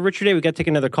one favor, Richard A? We got to take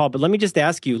another call, but let me just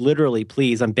ask you, literally,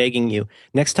 please, I'm begging you.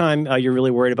 Next time you're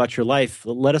really worried about your life,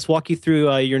 let us walk you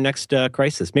through your next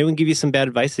crisis. Maybe we can give you some bad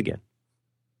advice again.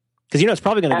 Because it's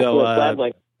probably going to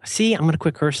go. See, I'm going to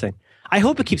quit cursing. I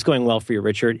hope it keeps going well for you,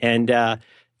 Richard. And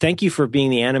thank you for being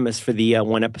the animus for the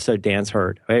one episode Dan's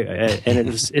heard. And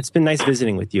it's been nice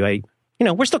visiting with you.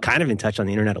 We're still kind of in touch on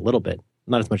the internet a little bit,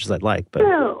 not as much as I'd like, but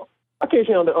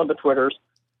occasionally on the Twitters.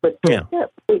 But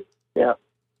Yeah.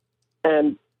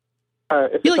 And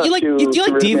if You like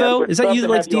Devo? Is that you that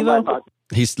likes Devo?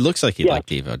 He looks like he'd like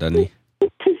Devo, doesn't he?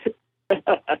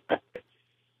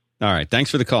 All right. Thanks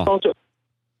for the call. Also,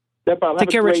 no problem. Take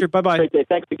care, Richard. Bye-bye. Great day.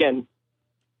 Thanks again.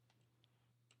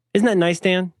 Isn't that nice,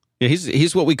 Dan? Yeah,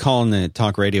 he's what we call in the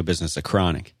talk radio business a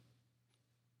chronic.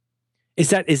 Is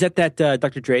that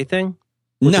Dr. Dre thing?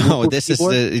 No,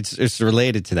 it's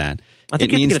related to that.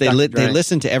 It means they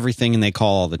listen to everything and they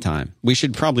call all the time. We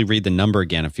should probably read the number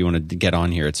again if you want to get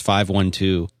on here. It's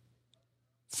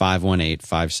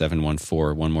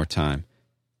 512-518-5714. One more time.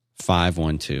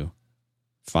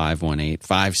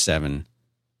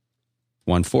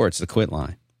 512-518-5714. It's the quit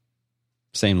line.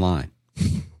 Same line.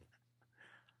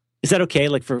 Is that okay?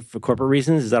 Like for corporate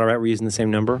reasons? Is that all right? We're using the same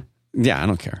number? Yeah, I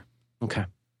don't care. Okay.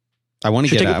 I want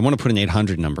to put an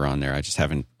 800 number on there. I just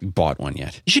haven't bought one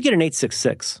yet. You should get an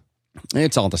 866.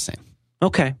 It's all the same.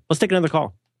 Okay. Let's take another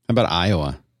call. How about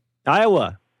Iowa?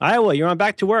 Iowa, you're on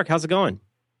Back to Work. How's it going?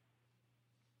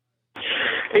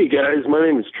 Hey, guys. My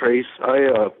name is Trace.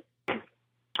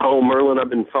 Merlin, I've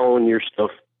been following your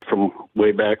stuff from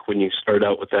way back when you started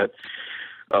out with that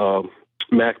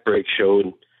Mac Break show,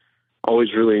 and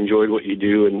always really enjoyed what you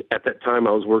do. And at that time,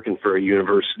 I was working for a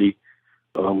university,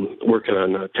 working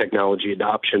on technology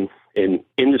adoption in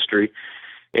industry.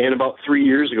 And about 3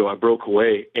 years ago, I broke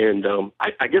away. And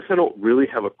I guess I don't really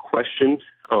have a question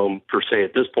per se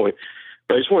at this point,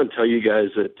 but I just want to tell you guys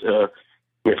that,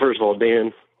 first of all,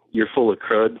 Dan, you're full of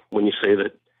crud when you say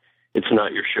that it's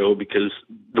not your show, because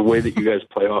the way that you guys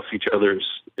play off each other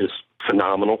is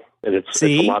phenomenal, and it's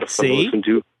a lot of fun to listen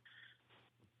to.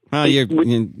 Well, you're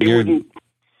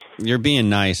being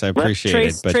nice. I appreciate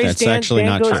it, but that's actually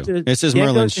not true. This is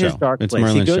Merlin's show. It's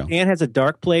Merlin's show. Dan has a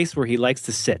dark place where he likes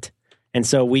to sit, and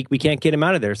so we can't get him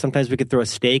out of there. Sometimes we could throw a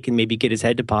steak and maybe get his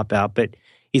head to pop out, but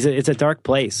it's a dark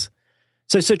place.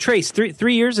 So Trace,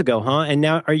 3 years ago, huh? And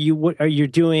now are you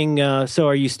doing? So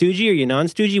are you stoogey? Are you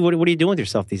non-stoogey? What are you doing with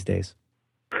yourself these days?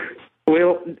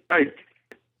 Well,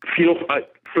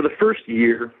 for the first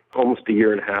year, almost a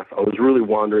year and a half, I was really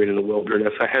wandering in the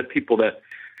wilderness. I had people that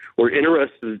were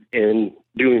interested in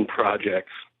doing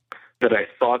projects that I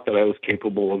thought that I was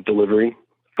capable of delivering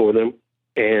for them,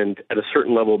 and at a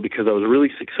certain level, because I was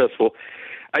really successful,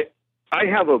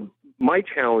 my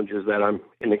challenge is that I'm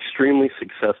an extremely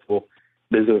successful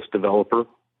business developer.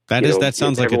 That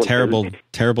sounds like a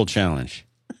terrible challenge.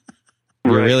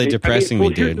 You're really depressing me,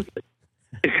 dude.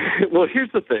 Well,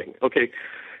 here's the thing. Okay,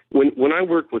 when I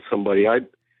work with somebody, I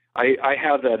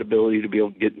have that ability to be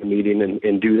able to get in a meeting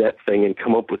and do that thing and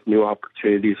come up with new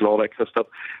opportunities and all that kind of stuff.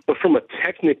 But from a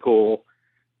technical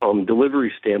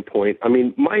delivery standpoint,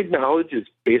 my knowledge is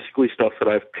basically stuff that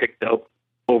I've picked up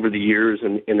over the years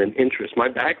and an interest. My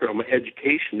background, my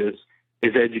education is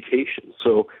education.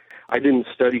 So I didn't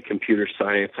study computer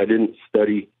science. I didn't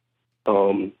study,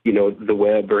 the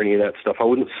web or any of that stuff. I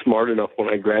wasn't smart enough when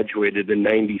I graduated in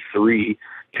 '93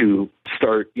 to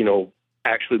start,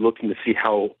 actually looking to see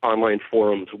how online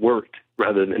forums worked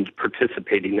rather than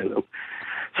participating in them.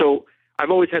 So I've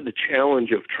always had the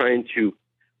challenge of trying to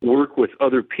work with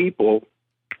other people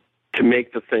to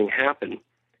make the thing happen.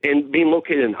 And being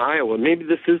located in Iowa, maybe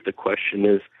this is the question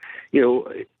is,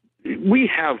 we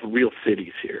have real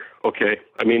cities here. Okay.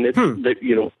 You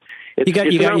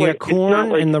got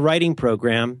corn in the writing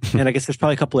program, and I guess there's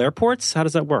probably a couple airports. How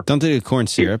does that work? Don't they do corn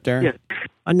syrup there? Yeah.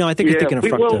 No, I think you're thinking of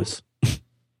fructose.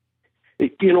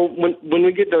 When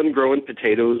we get done growing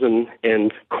potatoes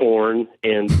and corn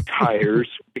and tires,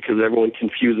 because everyone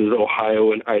confuses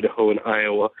Ohio and Idaho and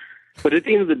Iowa. But at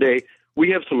the end of the day, we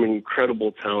have some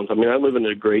incredible towns. I live in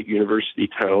a great university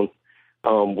town.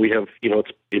 We have,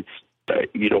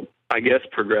 I guess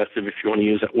progressive, if you want to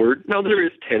use that word. Now, there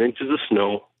is 10 inches of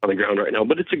snow on the ground right now,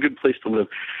 but it's a good place to live.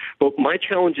 But my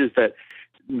challenge is that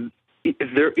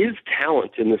there is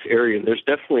talent in this area, and there's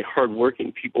definitely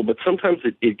hardworking people, but sometimes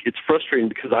it gets frustrating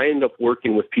because I end up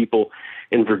working with people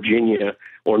in Virginia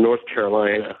or North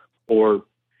Carolina or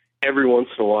every once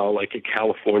in a while, like in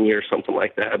California or something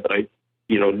like that, but I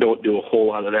don't do a whole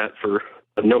lot of that for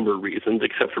a number of reasons,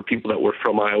 except for people that were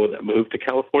from Iowa that moved to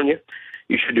California.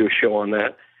 You should do a show on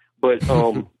that. But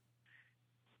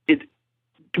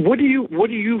what do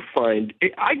you find?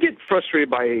 I get frustrated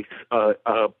by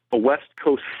a West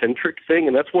Coast centric thing,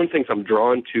 and that's one thing I'm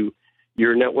drawn to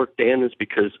your network, Dan, is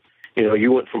because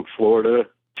you went from Florida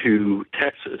to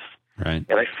Texas, right?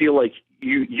 And I feel like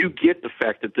you get the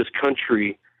fact that this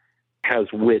country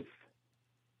has width.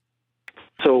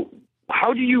 So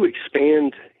how do you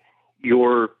expand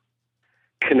your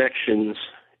connections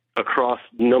across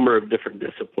a number of different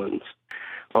disciplines,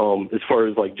 as far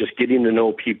as like just getting to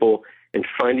know people and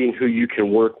finding who you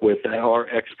can work with that are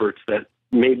experts that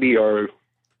maybe are,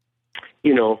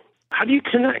 you know, how do you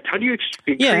connect? How do you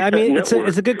Yeah, I mean, it's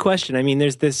a good question. I mean,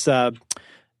 there's this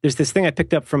thing I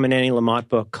picked up from an Annie Lamott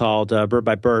book called Bird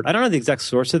by Bird. I don't know the exact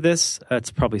source of this.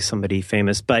 It's probably somebody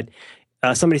famous, but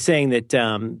somebody saying that,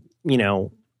 you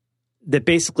know, that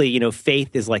basically, you know,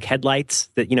 faith is like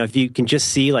headlights, that, you know, if you can just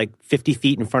see like 50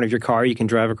 feet in front of your car, you can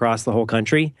drive across the whole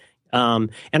country. And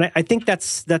I think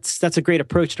that's a great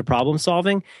approach to problem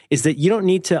solving, is that you don't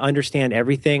need to understand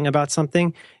everything about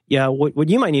something. Yeah. What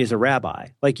you might need is a rabbi.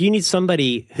 Like, you need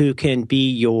somebody who can be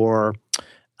your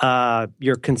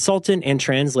consultant and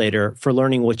translator for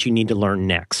learning what you need to learn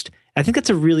next. I think that's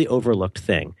a really overlooked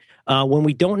thing. When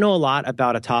we don't know a lot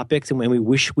about a topic and when we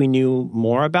wish we knew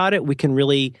more about it, we can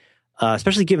really,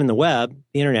 especially given the web,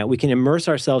 the internet, we can immerse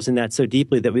ourselves in that so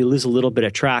deeply that we lose a little bit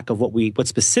of track of what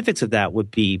specifics of that would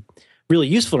be really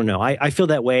useful to know. I feel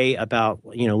that way about,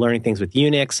 you know, learning things with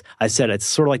Unix. I said it's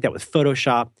sort of like that with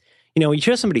Photoshop. You know, when you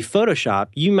show somebody Photoshop,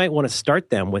 you might want to start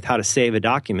them with how to save a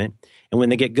document. And when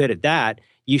they get good at that,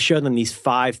 you show them these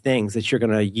 5 things that you're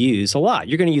going to use a lot.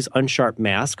 You're going to use unsharp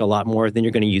mask a lot more than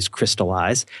you're going to use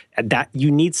crystallize. And that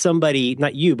you need somebody,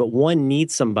 not you, but one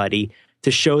needs somebody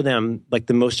to show them like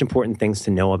the most important things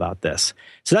to know about this.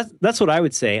 So that's what I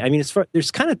would say. I mean,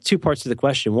 there's kind of 2 parts to the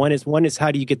question. One is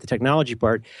how do you get the technology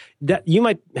part? That you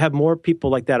might have more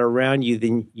people like that around you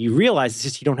than you realize. It's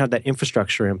just you don't have that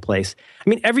infrastructure in place. I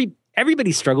mean,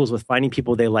 everybody struggles with finding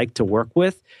people they like to work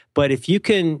with, but if you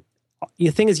can.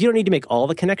 The thing is, you don't need to make all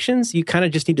the connections. You kind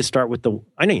of just need to start with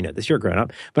I know you know this, you're a grown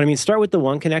up, but I mean, start with the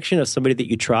one connection of somebody that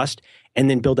you trust and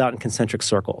then build out in concentric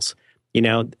circles. You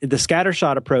know, the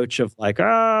scattershot approach of like,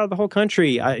 the whole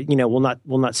country, will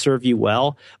not serve you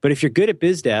well. But if you're good at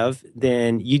biz dev,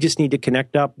 then you just need to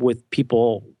connect up with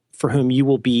people for whom you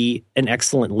will be an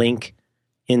excellent link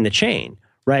in the chain,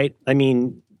 right? I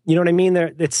mean, you know what I mean?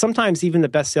 It's sometimes even the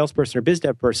best salesperson or biz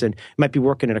dev person might be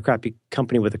working in a crappy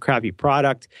company with a crappy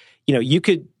product. You know,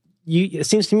 it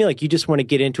seems to me like you just want to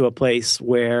get into a place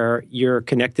where you're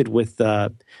connected with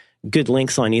good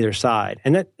links on either side.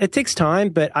 And that it takes time,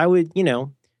 but I would, you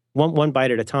know, one bite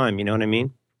at a time, you know what I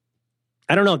mean?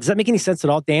 I don't know. Does that make any sense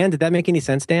at all, Dan? Did that make any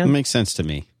sense, Dan? It makes sense to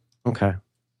me. Okay.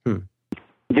 Let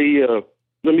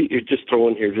me just throw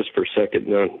in here just for a second,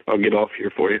 and then I'll get off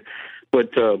here for you. But,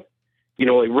 you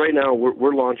know, like right now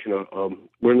we're launching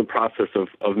we're in the process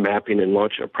of mapping and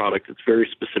launching a product that's very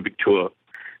specific to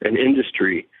an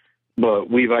industry, but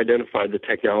we've identified the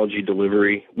technology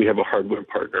delivery. We have a hardware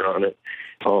partner on it,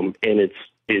 and it's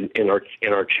in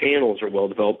our channels are well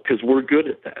developed because we're good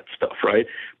at that stuff, right?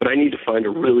 But I need to find a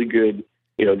really good,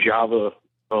 you know, Java,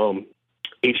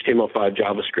 HTML5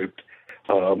 JavaScript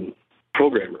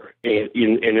programmer, and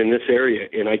in this area,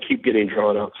 and I keep getting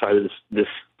drawn outside of this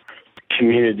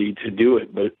community to do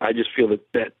it. But I just feel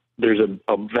that there's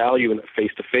a value in it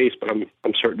face to face. But I'm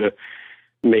starting to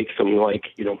make some, like,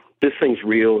 you know, this thing's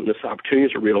real and this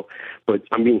opportunities are real, but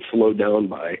I'm being slowed down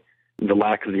by the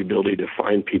lack of the ability to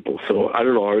find people. So I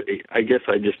don't know. I guess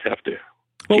I just have to.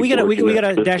 Well, we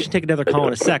gotta dash and take another call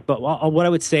in a sec. But what I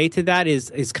would say to that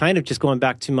is kind of just going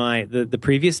back to the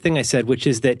previous thing I said, which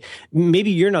is that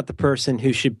maybe you're not the person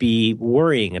who should be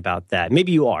worrying about that.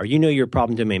 Maybe you are. You know your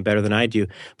problem domain better than I do.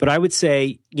 But I would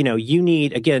say, you know, you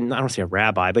need, again, I don't say a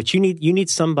rabbi, but you need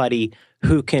somebody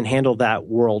who can handle that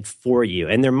world for you.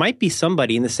 And there might be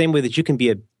somebody in the same way that you can be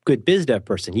a good biz dev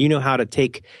person. You know how to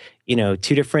take, you know,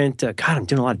 2 different, God, I'm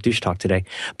doing a lot of douche talk today.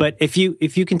 But if you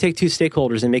can take 2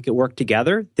 stakeholders and make it work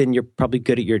together, then you're probably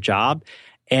good at your job.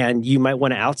 And you might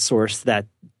want to outsource that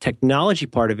technology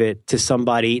part of it to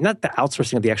somebody, not the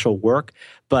outsourcing of the actual work,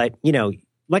 but, you know,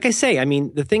 like I say, I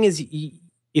mean, the thing is,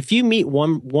 if you meet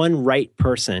one right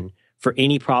person for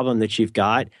any problem that you've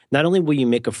got, not only will you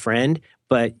make a friend,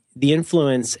 but the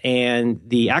influence and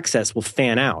the access will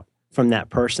fan out from that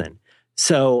person.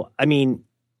 So, I mean,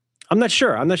 I'm not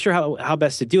sure how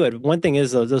best to do it. One thing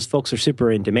is those folks are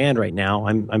super in demand right now.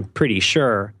 I'm pretty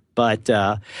sure. But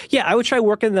yeah, I would try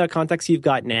working the contacts you've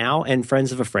got now and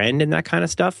friends of a friend and that kind of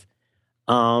stuff.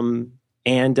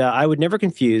 And I would never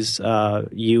confuse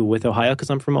you with Ohio because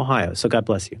I'm from Ohio. So God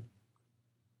bless you.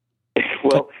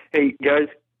 Well, hey guys,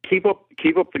 keep up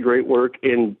the great work,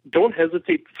 and don't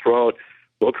hesitate to throw out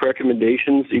book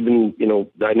recommendations. Even, you know,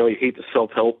 I know you hate the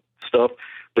self-help stuff,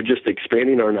 but just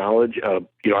expanding our knowledge. You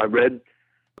know, I read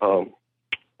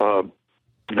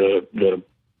the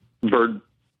Bird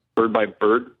by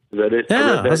Bird. Is that it?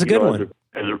 Yeah, that's a good one.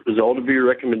 As a result of your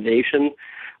recommendation,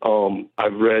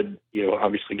 I've read, you know,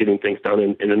 obviously Getting Things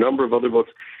Done in a number of other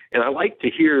books, and I like to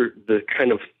hear the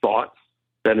kind of thoughts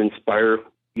that inspire,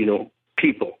 you know,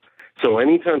 people. So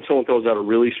anytime someone throws out a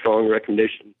really strong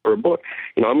recommendation for a book,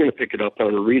 I'm going to pick it up and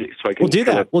I'm going to read it. So I can.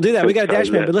 We'll do that. We got a dash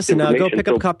man. But listen, go pick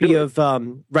up a copy of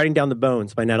Writing Down the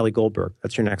Bones by Natalie Goldberg.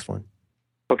 That's your next one.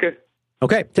 Okay.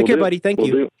 Take care, buddy. Thank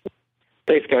you.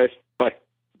 Thanks, guys. Bye.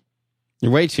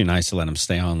 You're way too nice to let him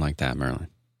stay on like that, Merlin.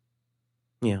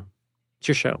 Yeah, it's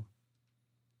your show.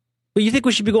 But you think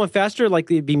we should be going faster? Like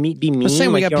be mean? I'm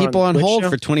saying we got people on hold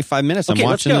for 25 minutes. I'm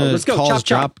watching the calls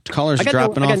callers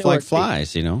dropping off like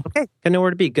flies. Okay, got nowhere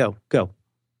to be. Go.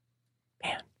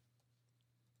 Man,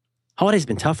 holiday's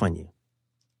been tough on you.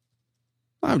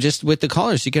 Well, just with the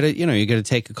callers, you gotta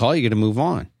take a call. You gotta move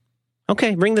on.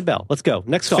 Okay, ring the bell. Let's go.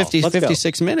 Next call.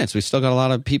 56 minutes. We still got a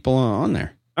lot of people on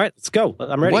there. All right, let's go.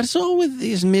 I'm ready. What's all with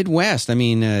these Midwest? I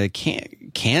mean,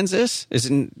 Kansas?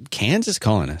 Isn't Kansas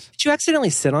calling us? Did you accidentally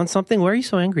sit on something? Why are you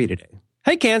so angry today?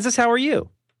 Hey, Kansas, how are you?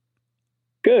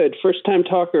 Good. First time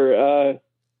talker.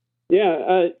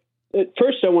 At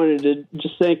first, I wanted to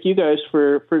just thank you guys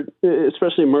for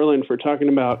especially Merlin, for talking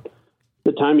about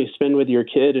the time you spend with your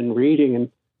kid and reading. And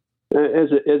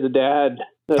as a dad,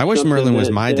 I wish Merlin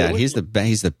was my dad. He's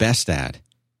the best dad.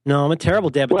 No, I'm a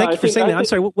terrible dad, but thank you for saying that. I'm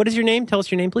sorry, what is your name? Tell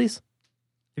us your name, please,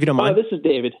 if you don't mind. This is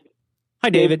David. Hi,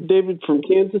 David. David from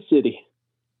Kansas City.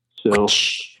 So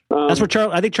that's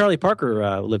where I think Charlie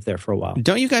Parker lived there for a while.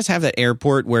 Don't you guys have that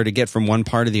airport where to get from one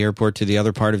part of the airport to the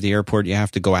other part of the airport, you have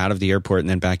to go out of the airport and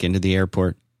then back into the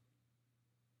airport?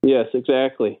 Yes,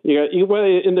 exactly. You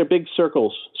in their big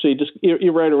circles, so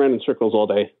you ride around in circles all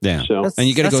day. Yeah, so. And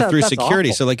you got to go through security.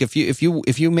 Awful. So, like,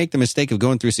 if you make the mistake of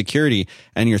going through security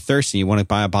and you're thirsty, you want to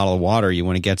buy a bottle of water, you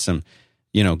want to get some,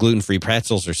 gluten-free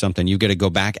pretzels or something, you got to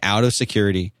go back out of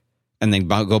security and then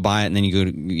go buy it, and then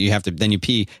then you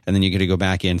pee, and then you got to go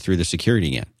back in through the security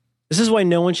again. This is why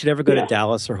no one should ever go to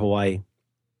Dallas or Hawaii.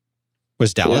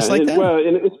 Was Dallas like that? Well,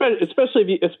 and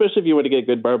especially if you want to get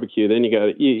good barbecue, then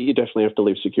you definitely have to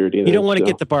leave security. You don't want to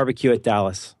get the barbecue at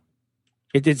Dallas.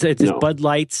 It's Bud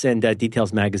Lights and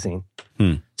Details Magazine.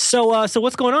 So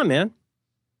what's going on, man?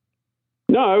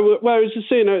 No, I was just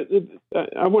saying.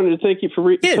 I wanted to thank you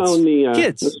for telling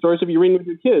the stories of you reading with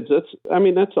your kids. That's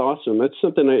awesome. That's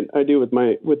something I do with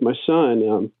my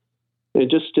son. And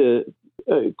just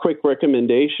a quick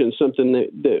recommendation, something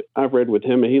that I've read with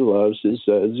him and he loves is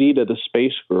Zeta the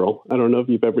Space Girl. I don't know if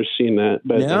you've ever seen that.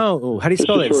 But, no. How do you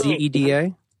spell that?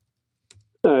 Zeda?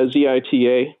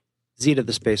 Zita. Zeta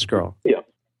the Space Girl. Yeah.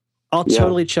 I'll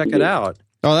totally check it out.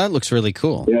 Oh, that looks really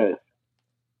cool. Yeah.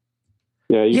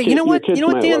 Yeah, you know what,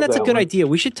 Dan? That's a good idea.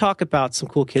 We should talk about some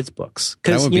cool kids' books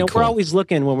because cool. We're always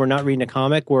looking when we're not reading a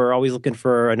comic. We're always looking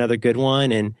for another good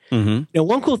one. And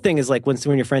one cool thing is like when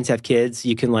your friends have kids,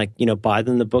 you can buy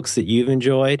them the books that you've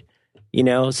enjoyed.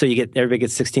 So everybody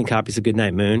gets 16 copies of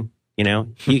Goodnight Moon.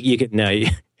 You can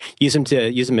use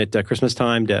them at Christmas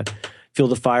time to fuel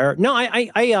the fire. No,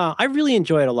 I really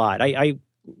enjoy it a lot. I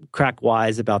crack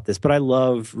wise about this, but I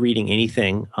love reading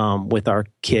anything with our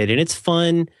kid, and it's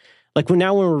fun. Like when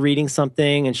we're reading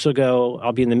something and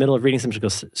I'll be in the middle of reading something,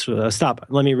 she'll go, stop,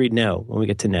 let me read no when we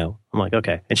get to no. I'm like,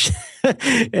 okay. And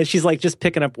she's like just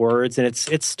picking up words, and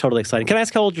it's totally exciting. Can I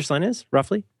ask how old your son is,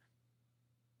 roughly?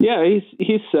 Yeah, he's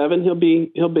 7. He'll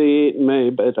be 8 in May,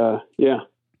 but yeah.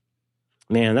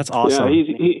 Man, that's awesome. Yeah,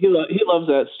 he loves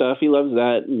that stuff. He loves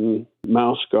that and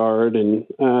Mouse Guard. And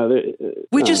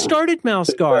we just started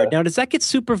Mouse Guard. Now, does that get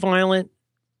super violent?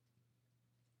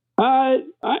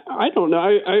 I don't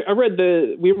know.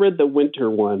 We read the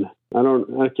winter one. I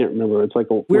can't remember. It's like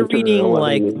we're reading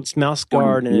like it's Mouse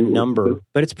Guard and a number,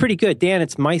 but it's pretty good. Dan,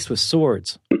 it's mice with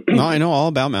swords. No, I know all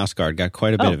about Mouse Guard. Got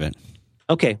quite a bit of it.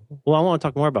 Okay. Well, I want to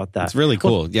talk more about that. It's really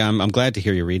cool. Yeah, I'm glad to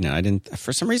hear you reading it. I didn't,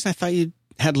 for some reason, I thought you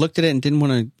had looked at it and didn't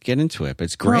want to get into it, but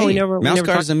it's great. Mouse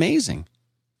Guard is amazing.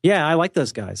 Yeah, I like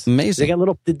those guys. Amazing. They got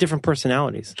little different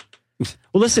personalities.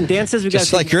 Well, listen, Dan says we got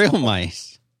just like real mice.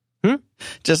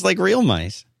 Just like real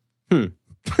mice. Okay,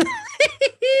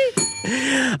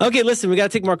 listen, we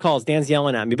got to take more calls. Dan's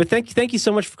yelling at me, but thank you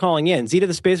so much for calling in. Zeta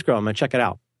the Space Girl, I'm going to check it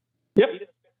out. Yep.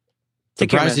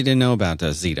 Surprised you didn't know about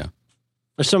Zeta.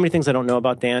 There's so many things I don't know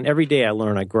about, Dan. Every day I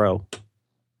learn, I grow.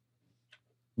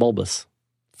 Bulbous.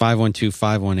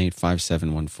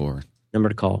 512-518-5714. Number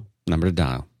to call. Number to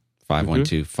dial.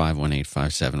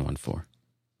 512-518-5714.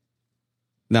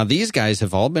 Now, these guys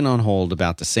have all been on hold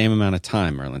about the same amount of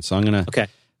time, Merlin. So I'm gonna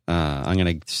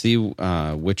see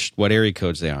what area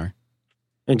codes they are,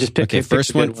 and just pick. Okay,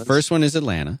 first one. First one is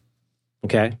Atlanta.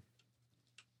 Okay.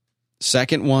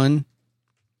 Second one,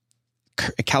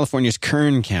 California's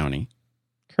Kern County.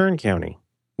 Kern County,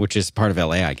 which is part of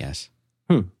LA, I guess.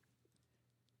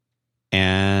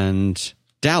 And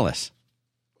Dallas.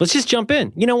 Let's just jump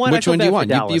in. You know what? Which one do you want?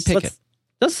 You pick it.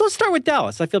 Let's start with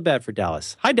Dallas. I feel bad for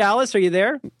Dallas. Hi, Dallas. Are you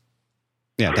there?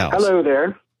 Yeah, Dallas. Hello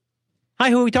there.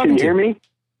 Hi, who are we talking to? Can you hear me?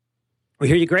 We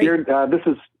hear you great.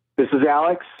 This is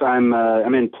Alex. I'm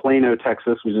in Plano,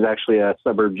 Texas, which is actually a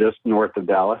suburb just north of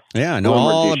Dallas. Yeah, I know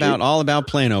all about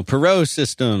Plano. Perot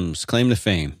Systems, claim to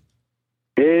fame.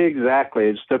 Exactly.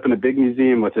 I just opened a big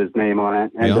museum with his name on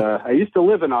it. And I used to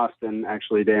live in Austin,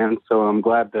 actually, Dan, so I'm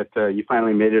glad that you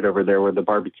finally made it over there where the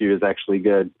barbecue is actually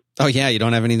good. Oh, yeah? You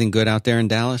don't have anything good out there in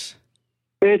Dallas?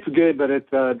 It's good, but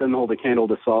it doesn't hold a candle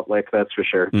to Salt Lake, that's for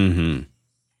sure. Mm-hmm.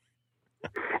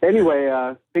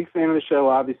 Anyway, big fan of the show.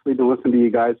 Obviously, been listening to you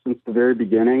guys since the very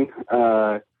beginning.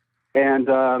 And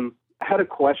I had a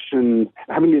question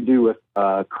having to do with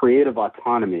creative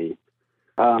autonomy.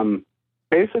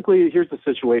 Basically, here's the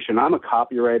situation. I'm a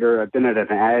copywriter. I've been at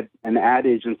an ad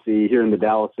agency here in the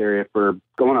Dallas area for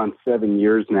going on 7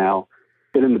 years now.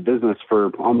 Been in the business for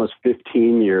almost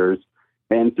 15 years.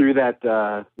 And through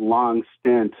that long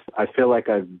stint, I feel like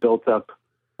I've built up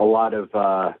a lot of,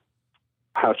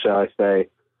 how shall I say,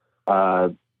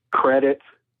 credit.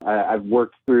 I've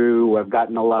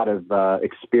gotten a lot of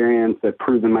experience. I've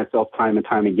proven myself time and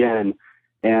time again.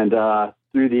 And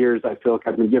through the years, I feel like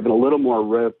I've been given a little more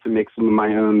rope to make some of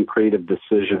my own creative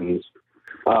decisions.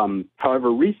 However,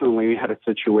 recently we had a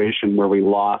situation where we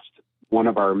lost one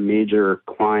of our major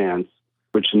clients,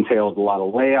 which entailed a lot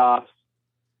of layoffs.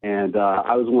 And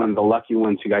I was one of the lucky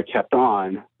ones who got kept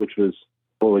on, which was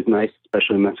always nice,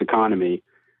 especially in this economy.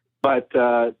 But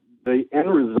the end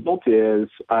result is,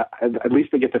 at least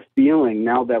I get the feeling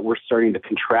now that we're starting to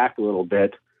contract a little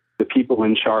bit, the people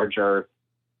in charge are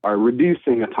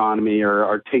reducing autonomy or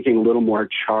are taking a little more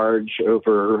charge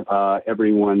over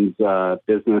everyone's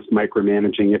business,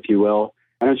 micromanaging, if you will.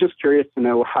 And I was just curious to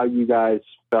know how you guys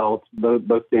felt,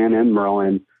 both Dan and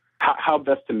Merlin, how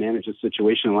best to manage a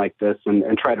situation like this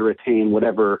and try to retain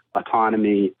whatever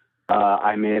autonomy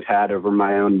I may have had over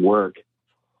my own work.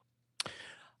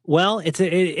 Well, it's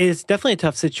definitely a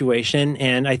tough situation,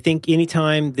 and I think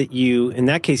anytime that in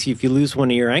that case, if you lose one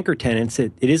of your anchor tenants,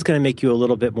 it is going to make you a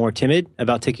little bit more timid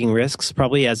about taking risks,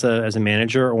 probably as a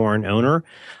manager or an owner.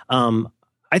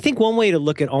 I think one way to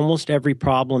look at almost every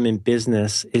problem in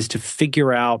business is to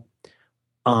figure out,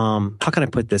 how can I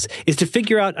put this? Is to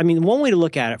figure out, one way to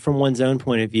look at it from one's own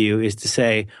point of view is to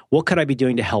say, what could I be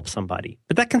doing to help somebody?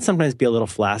 But that can sometimes be a little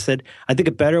flaccid. I think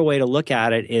a better way to look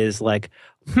at it is like,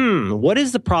 what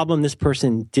is the problem this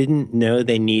person didn't know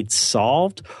they need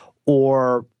solved?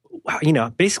 Or,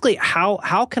 basically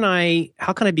how can I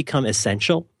become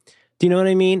essential? Do you know what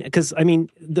I mean? Because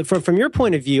from your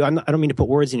point of view, I don't mean to put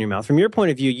words in your mouth. From your point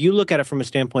of view, you look at it from a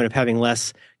standpoint of having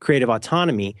less creative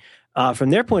autonomy.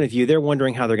 From their point of view, they're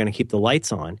wondering how they're going to keep the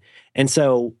lights on. And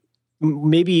so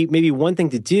maybe one thing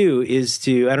to do is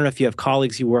to, I don't know if you have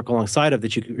colleagues you work alongside of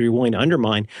that you're willing to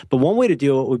undermine, but one way to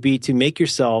do it would be to make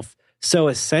yourself so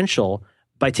essential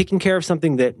by taking care of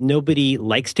something that nobody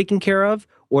likes taking care of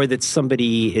or that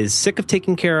somebody is sick of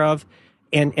taking care of.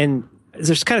 And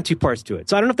there's kind of two parts to it.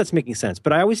 So I don't know if that's making sense,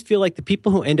 but I always feel like the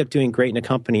people who end up doing great in a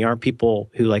company aren't people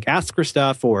who ask for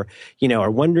stuff or, are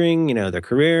wondering, their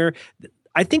career.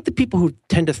 I think the people who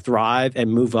tend to thrive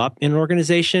and move up in an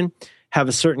organization have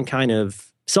a certain kind of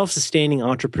self-sustaining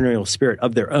entrepreneurial spirit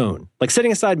of their own, like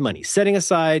setting aside money, setting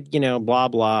aside, blah,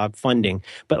 blah, funding,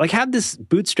 but have this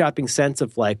bootstrapping sense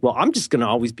of I'm just going to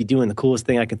always be doing the coolest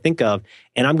thing I can think of.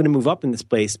 And I'm going to move up in this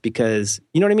place because,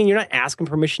 you know what I mean? You're not asking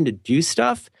permission to do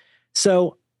stuff.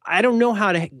 So I don't know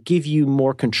how to give you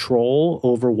more control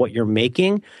over what you're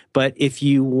making, but if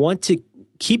you want to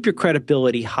keep your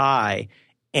credibility high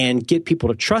and get people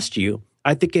to trust you,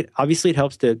 I think it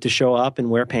helps to show up and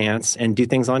wear pants and do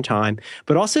things on time,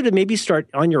 but also to maybe start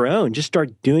on your own, just start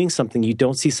doing something you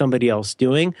don't see somebody else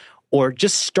doing, or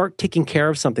just start taking care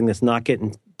of something that's not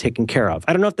getting taken care of.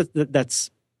 I don't know if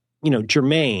that's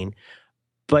germane,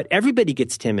 but everybody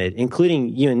gets timid, including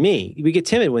you and me. We get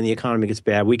timid when the economy gets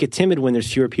bad. We get timid when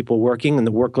there's fewer people working and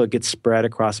the workload gets spread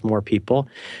across more people.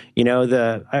 I'd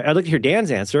like to hear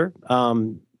Dan's answer.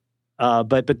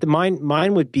 But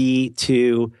mine would be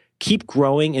to keep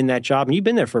growing in that job. And you've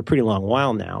been there for a pretty long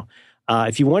while now.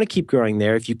 If you want to keep growing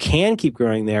there, if you can keep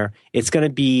growing there, it's going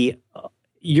to be,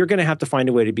 you're going to have to find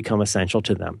a way to become essential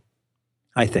to them,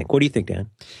 I think. What do you think,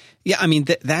 Dan? Yeah,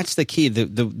 that's the key,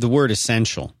 the word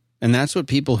essential. And that's what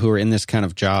people who are in this kind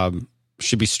of job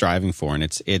should be striving for. And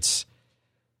it's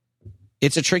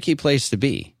a tricky place to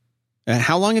be.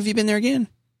 How long have you been there again?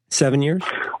 7 years?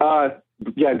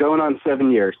 Yeah, going on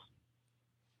 7 years.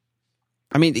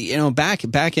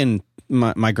 Back in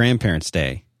my grandparents'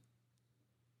 day,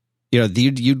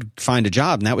 you'd find a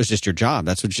job and that was just your job.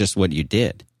 That's just what you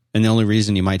did. And the only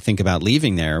reason you might think about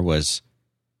leaving there was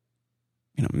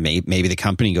maybe the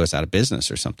company goes out of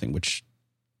business or something, which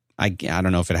I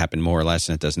don't know if it happened more or less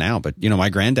than it does now. But, my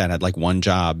granddad had like one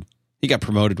job. He got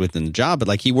promoted within the job, but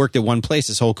like he worked at one place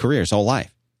his whole career, his whole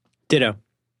life. Ditto.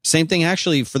 Same thing,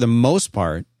 actually, for the most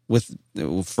part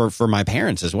for my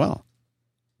parents as well.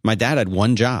 My dad had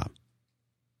one job.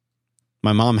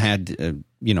 My mom had,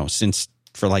 since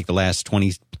for like the last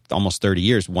 20, almost 30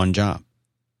 years, one job.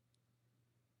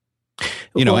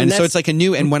 And so it's like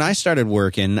and when I started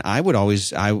working, I would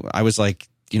always, I was like,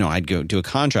 I'd go do a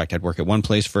contract. I'd work at one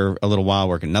place for a little while,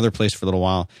 work at another place for a little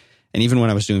while. And even when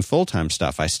I was doing full-time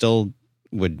stuff, I still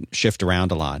would shift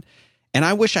around a lot. And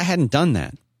I wish I hadn't done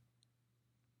that.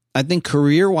 I think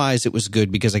career-wise, it was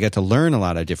good because I got to learn a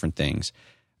lot of different things.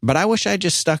 But I wish I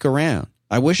just stuck around.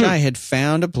 I wish I had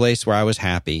found a place where I was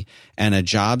happy and a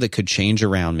job that could change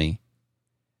around me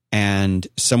and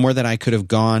somewhere that I could have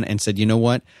gone and said, you know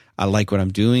what? I like what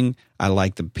I'm doing. I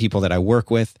like the people that I work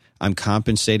with. I'm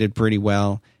compensated pretty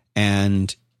well.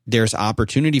 And there's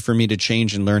opportunity for me to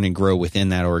change and learn and grow within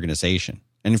that organization.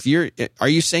 And are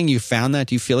you saying you found that?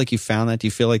 Do you feel like you found that? Do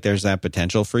you feel like there's that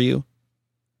potential for you?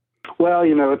 Well,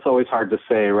 it's always hard to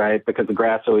say, right? Because the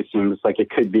grass always seems like it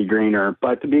could be greener.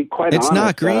 But to be quite honest, it's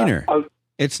not greener.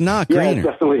 It's not greener. Yeah, it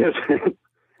definitely isn't.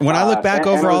 When I look back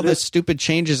over all the stupid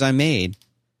changes I made,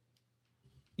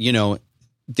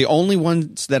 the only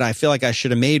ones that I feel like I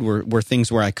should have made were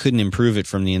things where I couldn't improve it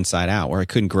from the inside out, where I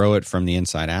couldn't grow it from the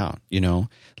inside out,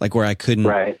 like where I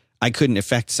couldn't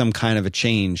affect some kind of a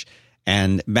change.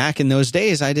 And back in those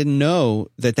days, I didn't know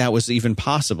that was even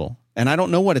possible. And I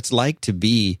don't know what it's like to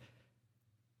be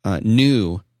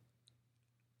new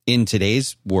in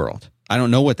today's world. I don't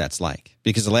know what that's like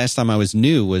because the last time I was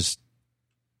new was,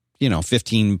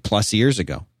 15 plus years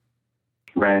ago.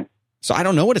 Right. So I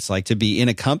don't know what it's like to be in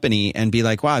a company and be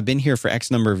like, wow, I've been here for X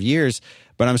number of years,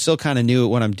 but I'm still kind of new at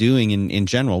what I'm doing in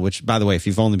general, which, by the way, if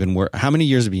you've only been how many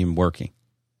years have you been working?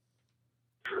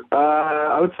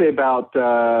 I would say about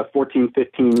 14,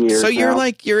 15 years. So you're now.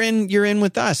 like, you're in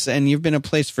with us and you've been a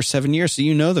place for 7 years. So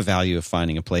you know the value of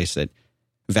finding a place that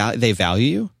they value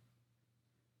you.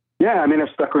 Yeah. I mean, I've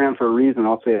stuck around for a reason.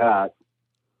 I'll say that.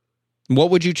 What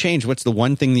would you change? What's the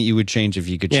one thing that you would change if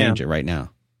you could change it right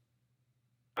now?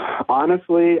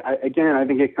 Honestly, I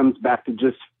think it comes back to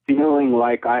just feeling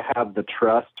like I have the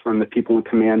trust from the people in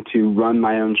command to run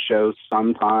my own show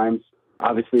sometimes.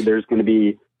 Obviously, there's going to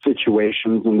be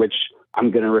situations in which I'm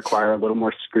going to require a little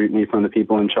more scrutiny from the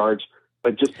people in charge.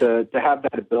 But just to have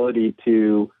that ability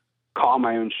to call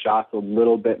my own shots a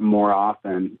little bit more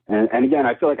often. And again,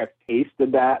 I feel like I've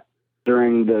tasted that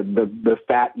during the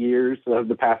fat years of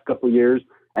the past couple of years.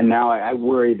 And now I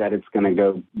worry that it's going to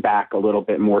go back a little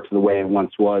bit more to the way it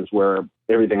once was, where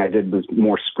everything I did was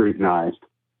more scrutinized.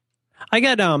 I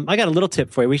got a little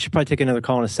tip for you. We should probably take another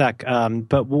call in a sec.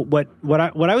 But what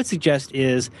I would suggest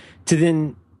is to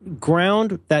then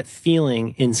ground that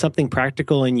feeling in something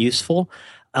practical and useful,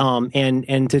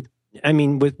 and to, I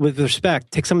mean, with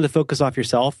respect, take some of the focus off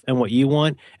yourself and what you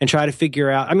want, and try to figure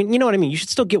out. I mean, you know what I mean. You should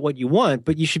still get what you want,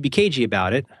 but you should be cagey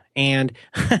about it. And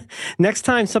next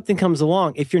time something comes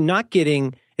along, if you're not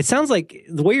getting, it sounds like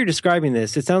the way you're describing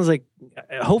this, it sounds like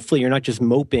hopefully you're not just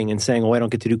moping and saying, oh, I don't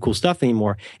get to do cool stuff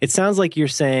anymore. It sounds like you're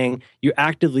saying you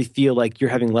actively feel like you're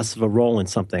having less of a role in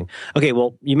something. Okay,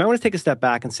 well, you might want to take a step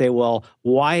back and say, well,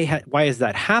 why is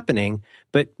that happening?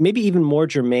 But maybe even more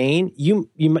germane, you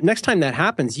next time that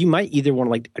happens, you might either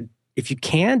want to, if you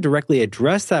can, directly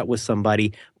address that with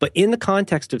somebody, but in the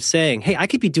context of saying, hey, I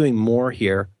could be doing more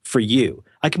here for you.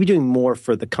 I could be doing more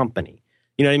for the company.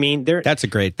 You know what I mean? That's a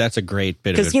great bit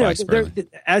of advice.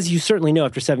 As you certainly know,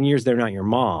 after 7 years, they're not your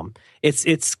mom. It's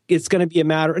going to be a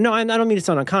matter. No, I don't mean to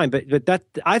sound unkind, but that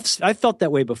I've felt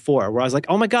that way before, where I was like,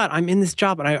 oh my God, I'm in this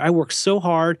job and I work so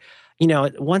hard.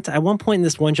 At one point in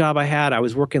this one job I had, I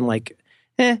was working like,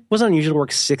 it wasn't unusual to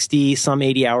work 60, some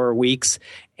 80-hour weeks,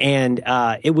 and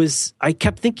I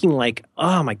kept thinking like,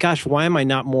 oh my gosh, why am I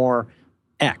not more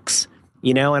X?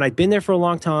 And I'd been there for a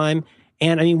long time.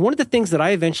 And I mean, one of the things that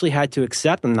I eventually had to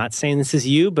accept, I'm not saying this is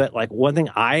you, but like one thing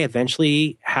I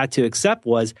eventually had to accept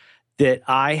was that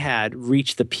I had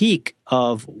reached the peak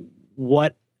of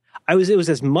what it was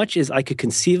as much as I could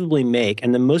conceivably make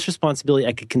and the most responsibility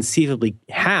I could conceivably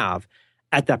have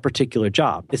at that particular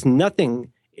job. It's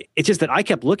just that I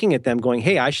kept looking at them going,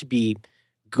 hey, I should be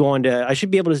able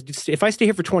to, if I stay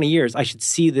here for 20 years, I should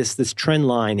see this trend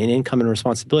line in income and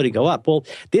responsibility go up. Well,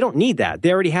 they don't need that.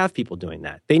 They already have people doing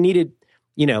that. They needed,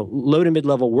 low to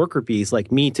mid-level worker bees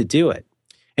like me to do it.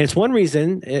 And it's one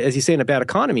reason, as you say, in a bad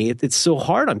economy, it's so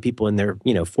hard on people in their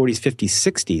 40s, 50s,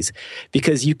 60s,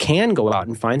 because you can go out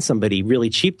and find somebody really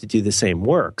cheap to do the same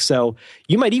work. So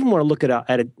you might even want to look at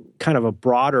a kind of a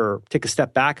broader, take a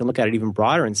step back and look at it even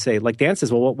broader and say, like Dan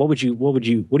says, well, what do you want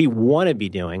to be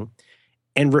doing?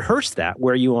 And rehearse that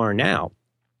where you are now.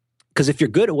 Because if you're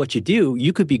good at what you do,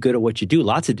 you could be good at what you do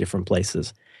lots of different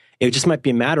places. It just might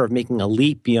be a matter of making a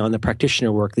leap beyond the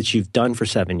practitioner work that you've done for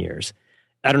 7 years.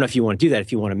 I don't know if you want to do that,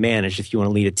 if you want to manage, if you want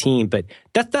to lead a team, but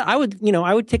I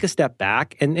would take a step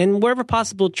back and wherever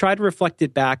possible, try to reflect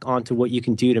it back onto what you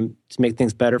can do to make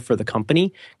things better for the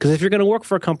company. Because if you're going to work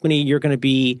for a company, you're going to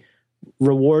be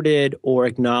rewarded or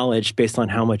acknowledged based on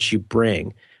how much you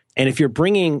bring. And if you're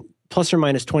bringing plus or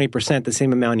minus 20%, the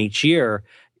same amount each year,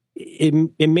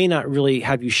 it may not really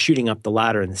have you shooting up the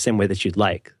ladder in the same way that you'd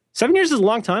like. 7 years is a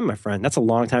long time, my friend. That's a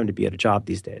long time to be at a job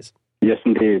these days. Yes,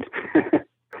 indeed.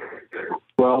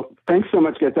 Well, thanks so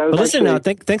much, guys. Thanks a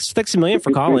million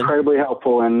for calling. Incredibly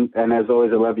helpful, and as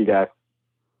always, I love you guys.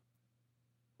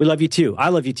 We love you too. I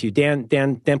love you too. Dan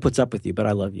puts up with you, but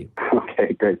I love you.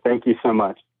 Okay, great. Thank you so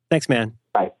much. Thanks, man.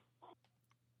 Bye.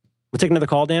 We'll take another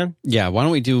call, Dan. Yeah. Why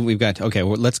don't we do?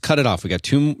 Let's cut it off. We got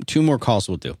two more calls.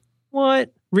 We'll do.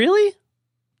 What? Really?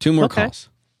 2 more calls.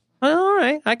 All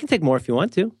right. I can take more if you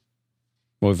want to.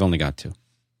 Well, we've only got 2.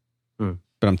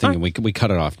 But I'm thinking we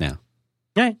cut it off now.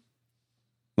 All right.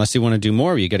 Unless you want to do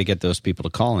more, you got to get those people to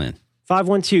call in.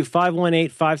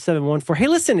 512-518-5714. Hey,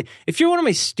 listen, if you're one of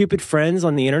my stupid friends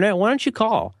on the internet, why don't you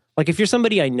call? Like, if you're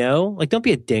somebody I know, like, don't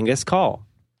be a dingus, call.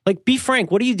 Like, be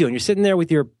frank. What are you doing? You're sitting there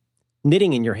with your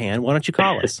knitting in your hand. Why don't you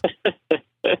call us?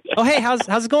 Oh, hey, how's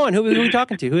it going? Who are we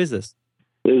talking to? Who is this?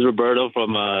 This is Roberto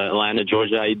from Atlanta,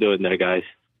 Georgia. How you doing there, guys?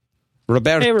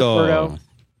 Roberto. Hey, Roberto.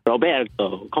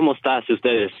 Roberto, ¿cómo estás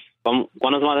ustedes? ¿Cuándo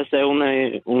van a hacer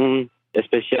un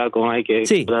especial con hay que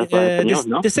español,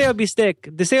 no? Deseo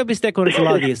bistec con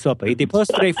ensalada de sopa y de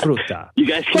postre fruta. You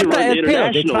guys can Corta run el pelo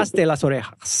international. detrás de las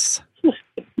orejas.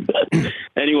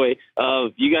 Anyway,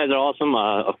 you guys are awesome.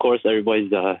 Of course,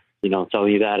 everybody's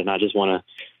telling you that, and I just want to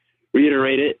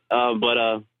reiterate it. But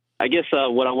I guess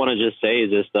what I want to just say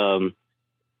is just what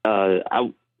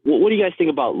do you guys think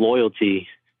about loyalty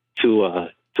to a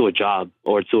job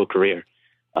or to a career?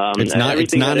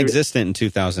 It's non-existent in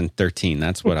 2013.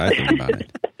 That's what I think about it.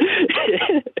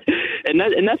 and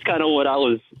that's kind of what I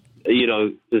was,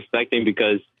 suspecting,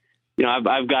 because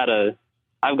I've got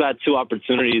 2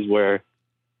 opportunities where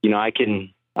I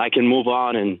can move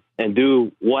on and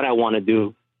do what I want to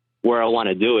do where I want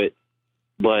to do it,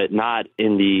 but not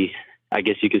in the, I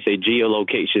guess you could say,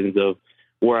 geolocations of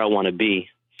where I want to be.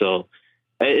 So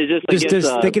it's just Does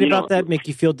thinking about that make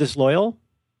you feel disloyal?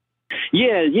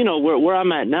 Yeah, where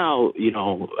I'm at now,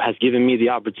 has given me the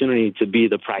opportunity to be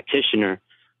the practitioner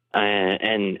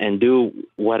and do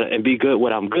and be good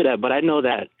what I'm good at. But I know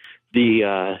that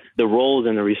the roles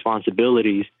and the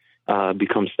responsibilities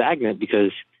become stagnant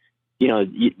because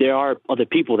there are other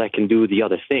people that can do the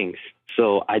other things.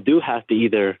 So I do have to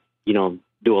either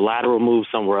do a lateral move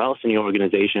somewhere else in the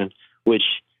organization,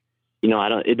 which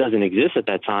it doesn't exist at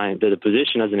that time. The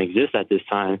position doesn't exist at this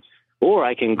time, or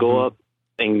I can go up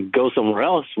and go somewhere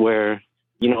else where,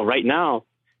 right now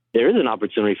there is an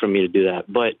opportunity for me to do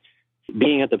that. But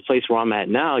being at the place where I'm at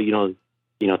now,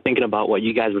 thinking about what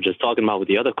you guys were just talking about with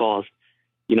the other calls,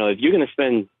 if you're going to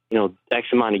spend, X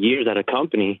amount of years at a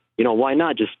company, why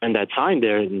not just spend that time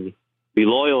there and be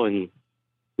loyal and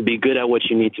be good at what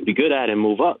you need to be good at and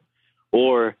move up,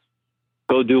 or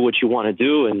go do what you want to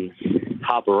do and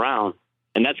hop around.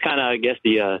 And that's kind of, I guess,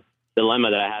 the dilemma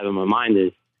that I have in my mind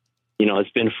is,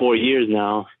 it's been 4 years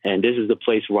now, and this is the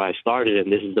place where I started,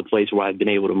 and this is the place where I've been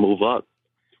able to move up.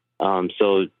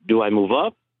 So do I move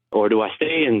up, or do I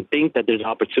stay and think that there's an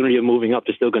opportunity of moving up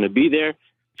is still going to be there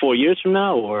 4 years from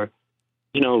now, or,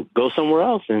 go somewhere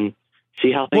else and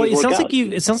see how things work out?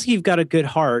 It sounds like you've got a good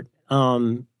heart,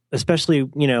 especially,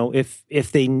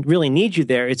 if they really need you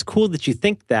there. It's cool that you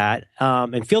think that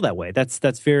and feel that way.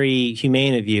 That's very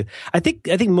humane of you. I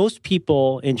think most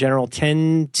people in general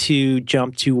tend to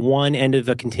jump to one end of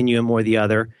a continuum or the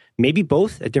other, maybe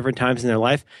both at different times in their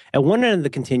life. At one end of the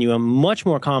continuum, much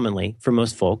more commonly for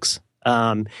most folks,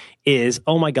 is,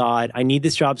 oh my God, I need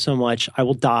this job so much. I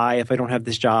will die if I don't have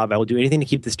this job. I will do anything to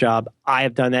keep this job. I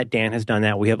have done that. Dan has done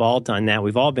that. We have all done that.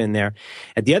 We've all been there.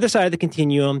 At the other side of the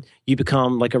continuum, you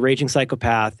become like a raging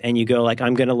psychopath and you go like,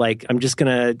 I'm just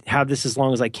going to have this as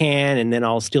long as I can. And then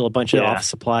I'll steal a bunch of office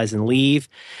supplies and leave.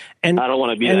 And I don't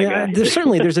want to be that guy.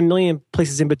 There's a million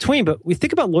places in between, but we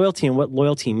think about loyalty and what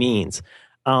loyalty means.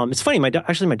 It's funny. My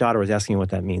daughter was asking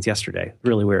what that means yesterday.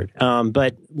 Really weird.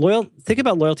 But think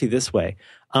about loyalty this way.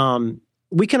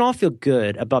 we can all feel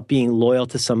good about being loyal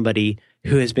to somebody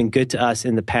who has been good to us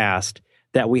in the past,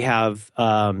 that we have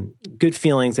good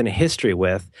feelings and a history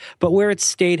with, but where it's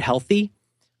stayed healthy.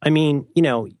 I mean,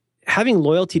 having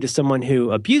loyalty to someone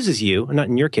who abuses you, not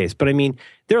in your case, but I mean,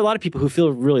 there are a lot of people who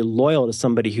feel really loyal to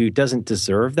somebody who doesn't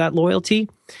deserve that loyalty.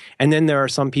 And then there are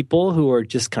some people who are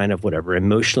just kind of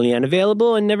emotionally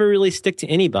unavailable and never really stick to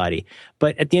anybody.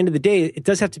 But at the end of the day, it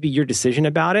does have to be your decision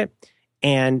about it.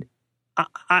 And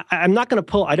I'm not going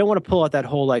to I don't want to pull out that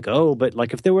whole but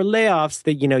if there were layoffs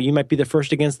that, you might be the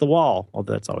first against the wall,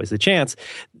 although that's always a chance.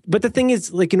 But the thing is,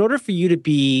 in order for you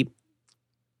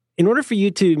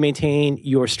to maintain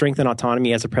your strength and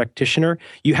autonomy as a practitioner,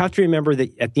 you have to remember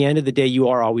that at the end of the day, you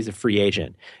are always a free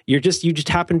agent. You just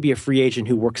happen to be a free agent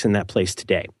who works in that place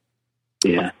today.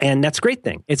 Yeah. And that's a great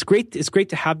thing. It's great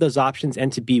to have those options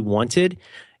and to be wanted.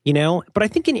 But I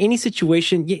think in any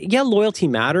situation, loyalty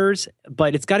matters,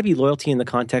 but it's got to be loyalty in the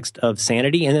context of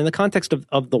sanity and in the context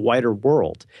of the wider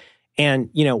world.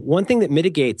 And, one thing that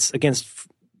mitigates against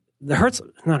hurts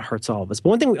all of us, but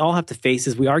one thing we all have to face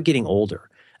is we are getting older,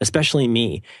 especially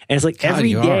me. And it's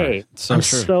every day, I'm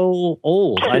so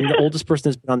old. I'm the oldest person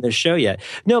that's been on this show yet.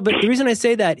 No, but the reason I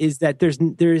say that is that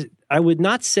I would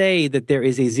not say that there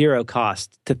is a zero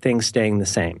cost to things staying the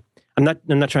same. I'm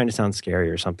not trying to sound scary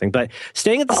or something, but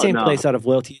staying at the same place out of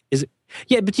loyalty is,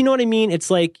 but you know what I mean? It's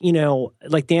like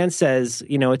Dan says,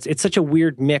 it's such a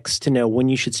weird mix to know when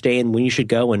you should stay and when you should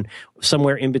go and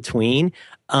somewhere in between.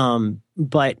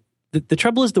 But the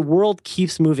trouble is the world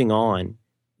keeps moving on,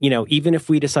 even if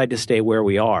we decide to stay where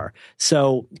we are.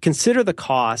 So consider the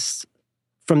costs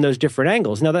from those different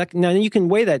angles. Now you can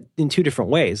weigh that in two different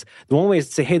ways. The one way is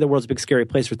to say, hey, the world's a big scary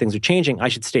place where things are changing. I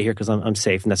should stay here because I'm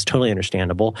safe, and that's totally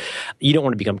understandable. You don't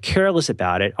want to become careless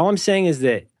about it. All I'm saying is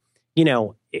that,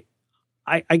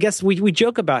 I guess we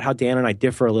joke about how Dan and I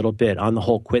differ a little bit on the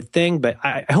whole quit thing, but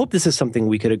I hope this is something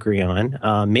we could agree on,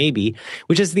 maybe,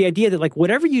 which is the idea that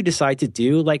whatever you decide to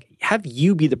do, have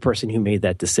you be the person who made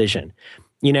that decision.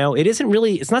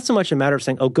 It's not so much a matter of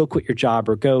saying, oh, go quit your job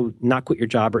or go not quit your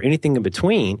job or anything in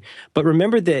between. But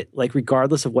remember that,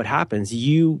 regardless of what happens,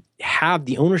 you have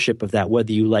the ownership of that,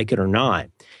 whether you like it or not.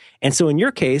 And so in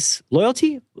your case,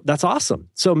 loyalty, that's awesome.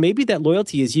 So maybe that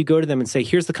loyalty is you go to them and say,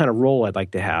 here's the kind of role I'd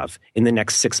like to have in the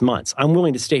next 6 months. I'm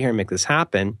willing to stay here and make this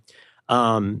happen.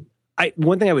 One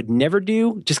thing I would never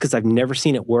do, just because I've never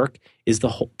seen it work, is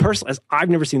I've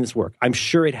never seen this work. I'm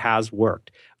sure it has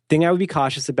worked. Thing I would be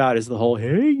cautious about is the whole,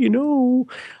 hey,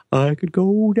 I could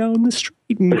go down the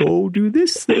street and go do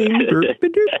this thing.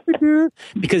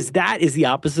 Because that is the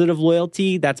opposite of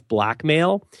loyalty. That's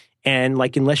blackmail. And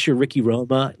unless you're Ricky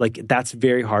Roma, that's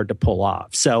very hard to pull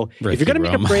off. So if you're going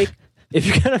to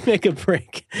make a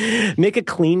break, make a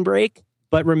clean break.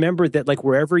 But remember that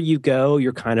wherever you go,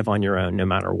 you're kind of on your own no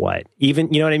matter what.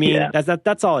 Even, you know what I mean? Yeah.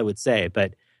 That's all I would say.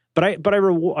 But I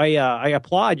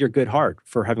applaud your good heart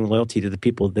for having loyalty to the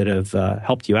people that have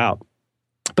helped you out.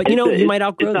 But you might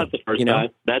outgrow them. It's not the first time.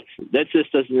 That's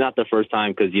just not the first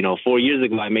time because 4 years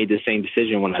ago I made the same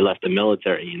decision when I left the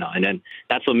military. And then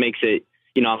that's what makes it.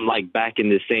 I'm back in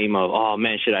the same of, oh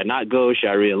man, should I not go? Should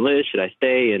I re-enlist? Should I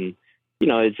stay? And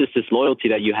it's just this loyalty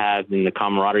that you have and the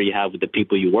camaraderie you have with the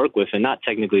people you work with, and not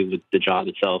technically with the job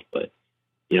itself, but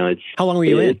it's. How long were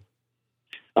you in?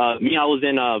 I was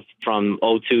in from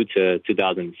 2002 to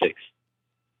 2006.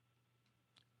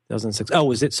 2006. Oh,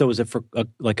 was it for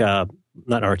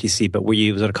not RTC, but was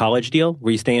it a college deal?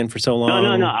 Were you staying for so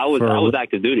long? No. I was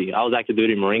active duty. I was active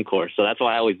duty Marine Corps. So that's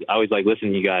why I always like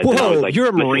listening to you guys. Whoa, you're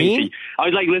a Marine? I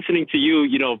was listening to you,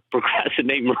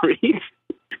 procrastinate Marines.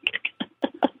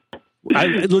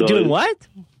 Doing what?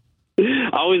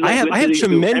 I have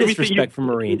tremendous respect for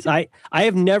Marines. I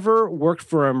have never worked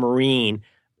for a Marine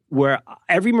where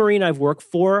every Marine I've worked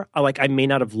for, I may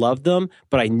not have loved them,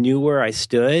 but I knew where I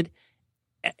stood.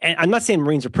 And I'm not saying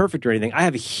Marines are perfect or anything. I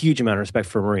have a huge amount of respect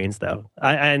for Marines, though.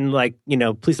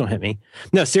 Please don't hit me.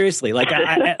 No, seriously.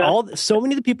 So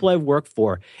many of the people I've worked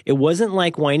for, it wasn't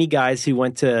like whiny guys who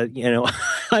went to,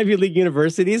 Ivy League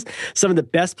universities. Some of the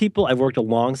best people I've worked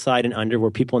alongside and under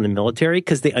were people in the military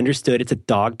because they understood it's a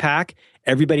dog pack.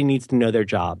 Everybody needs to know their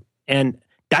job. And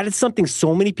that is something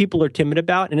so many people are timid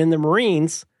about. And in the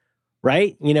Marines,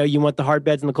 right? You want the hard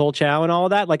beds and the cold chow and all of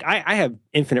that. I have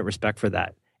infinite respect for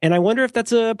that. And I wonder if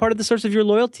that's a part of the source of your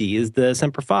loyalty is the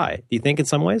Semper Fi. Do you think in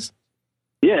some ways?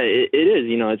 Yeah, it is.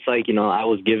 It's I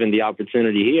was given the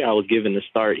opportunity here. I was given the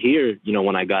start here,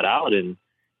 when I got out. And,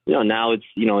 now it's,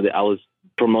 I was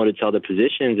promoted to other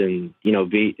positions and,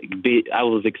 I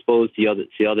was exposed to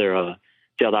other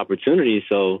opportunities.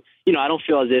 So, I don't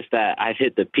feel as if that I've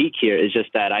hit the peak here. It's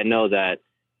just that I know that,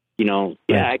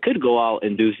 I could go out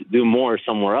and do more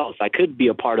somewhere else. I could be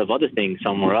a part of other things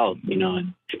somewhere else,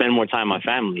 and spend more time with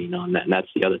my family, and that's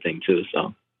the other thing too.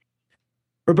 So,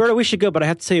 Roberto, we should go, but I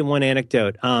have to tell you one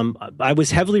anecdote. I was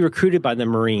heavily recruited by the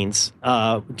Marines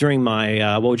during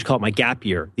my, what would you call it, my gap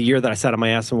year, the year that I sat on my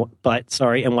ass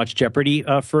and watched Jeopardy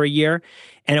for a year.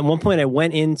 And at one point I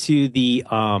went into the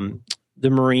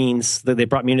Marines. They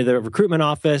brought me into the recruitment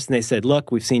office and they said,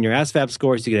 look, we've seen your ASVAB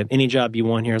scores. You can have any job you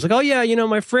want here. I was like, oh yeah,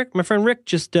 my friend Rick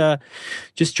just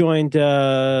joined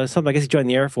something. I guess he joined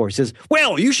the Air Force. He says,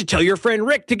 well, you should tell your friend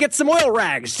Rick to get some oil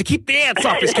rags to keep the ants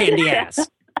off his candy ass.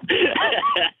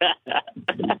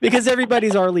 Because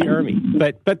everybody's Arlie Ermy.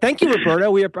 But thank you,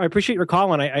 Roberto. I appreciate your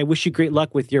call, and I wish you great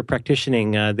luck with your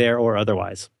practicing there or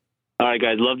otherwise. All right,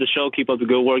 guys. Love the show. Keep up the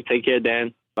good work. Take care,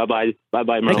 Dan. Bye-bye.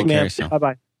 Bye-bye, Merle. Thank you, man.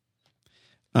 Bye-bye.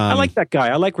 I like that guy.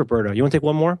 I like Roberto. You want to take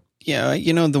one more? Yeah.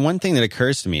 The one thing that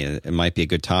occurs to me, it might be a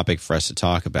good topic for us to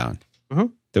talk about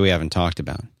that we haven't talked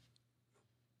about,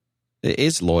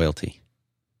 is loyalty.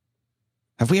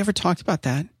 Have we ever talked about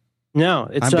that? No.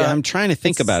 I'm trying to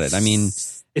think about it. I mean,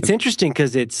 it's interesting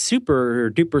because it's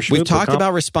super duper. We've talked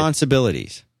about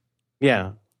responsibilities.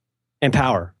 Yeah. And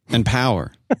power. And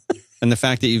the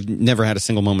fact that you've never had a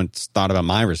single moment thought about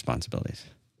my responsibilities.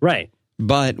 Right.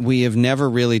 But we have never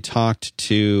really talked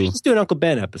to... Let's do an Uncle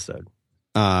Ben episode.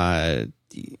 I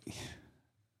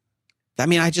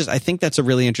think that's a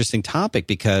really interesting topic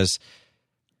because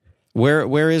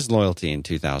where is loyalty in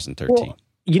 2013? Well,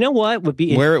 you know what would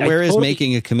be... Where is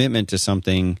making a commitment to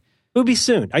something... It would be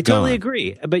soon. I totally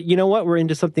agree. But you know what? We're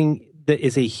into something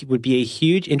that would be a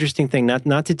huge, interesting thing,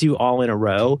 not to do all in a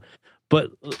row, but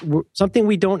something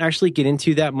we don't actually get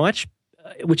into that much,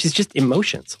 which is just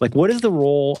emotions. Like, what is the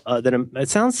role it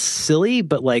sounds silly,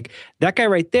 but like that guy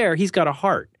right there, he's got a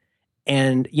heart.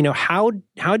 And, how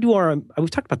do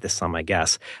we've talked about this some, I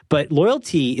guess, but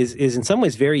loyalty is in some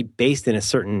ways very based in a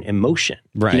certain emotion.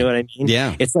 Right. You know what I mean?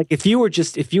 Yeah. It's like if you were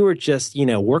just,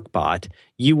 workbot,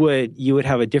 you would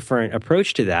have a different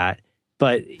approach to that.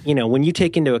 But, when you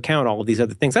take into account all of these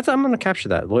other things, I'm going to capture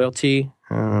that loyalty.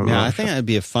 I think that'd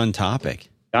be a fun topic.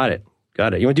 Got it.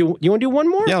 You want to do one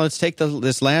more? Yeah. Let's take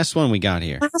this last one we got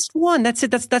here. Last one. That's it.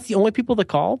 That's the only people that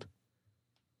called.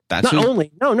 Not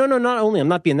only. I'm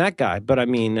not being that guy, but I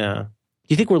mean, do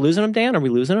you think we're losing them, Dan? Are we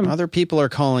losing them? Other people are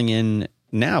calling in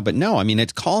now, but no, I mean,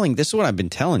 it's calling. This is what I've been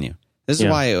telling you. This is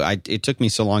why it took me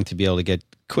so long to be able to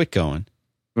quit going.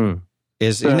 Now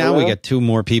we got two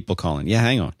more people calling. Yeah,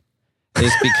 hang on.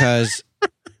 Is because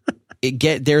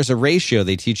there's a ratio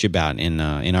they teach you about in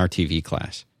our TV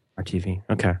class. RTV.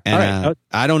 Okay. And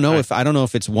I don't know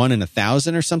if it's 1 in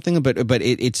 1,000 or something, but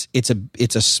it's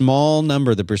a small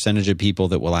number, the percentage of people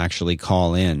that will actually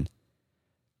call in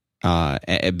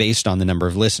based on the number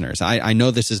of listeners. I know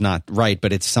this is not right,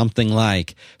 but it's something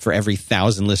like for every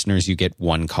 1,000 listeners you get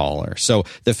one caller. So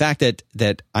the fact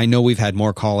that I know we've had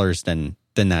more callers than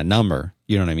that number,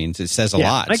 you know what I mean? It says a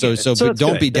lot. So but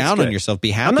don't be down on yourself.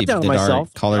 Be happy that our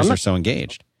callers are so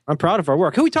engaged. I'm proud of our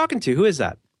work. Who are we talking to? Who is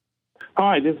that?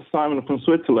 Hi, this is Simon from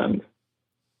Switzerland.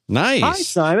 Nice. Hi,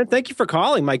 Simon. Thank you for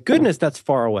calling. My goodness, that's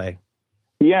far away.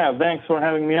 Yeah, thanks for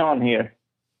having me on here.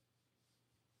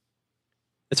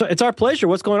 It's our pleasure.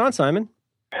 What's going on, Simon?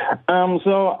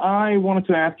 So I wanted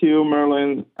to ask you,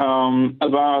 Merlin,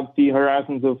 about the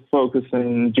horizons of focus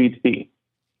in GTD.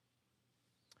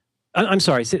 I'm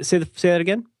sorry. Say that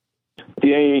again.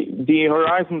 The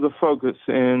horizons of focus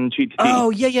in GTD.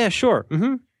 Oh, yeah, sure.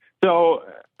 Mm-hmm. So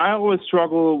I always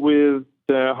struggle with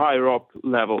the higher up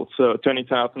levels, so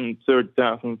 20,000,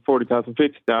 30,000, 40,000,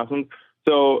 50,000.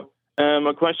 So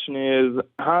my question is,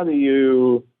 how do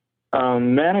you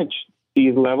manage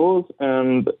these levels,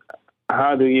 and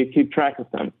how do you keep track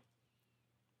of them?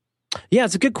 Yeah,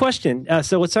 it's a good question.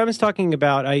 So what Simon's talking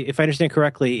about, if I understand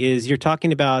correctly, is you're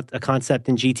talking about a concept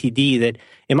in GTD that,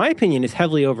 in my opinion, is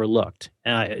heavily overlooked,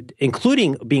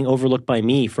 including being overlooked by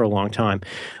me for a long time,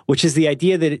 which is the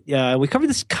idea that we covered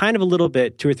this kind of a little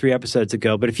bit 2 or 3 episodes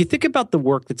ago. But if you think about the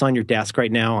work that's on your desk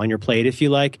right now, on your plate, if you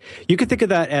like, you could think of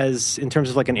that as in terms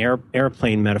of like an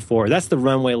airplane metaphor. That's the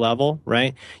runway level,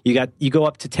 right? You go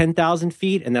up to 10,000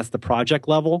 feet, and that's the project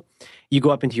level. You go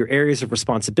up into your areas of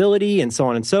responsibility and so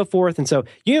on and so forth. And so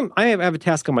I have a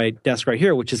task on my desk right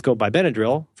here, which is go buy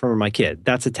Benadryl for my kid.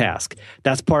 That's a task.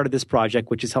 That's part of this project,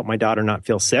 which is help my daughter not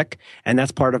feel sick. And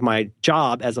that's part of my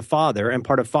job as a father and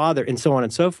part of father and so on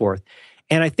and so forth.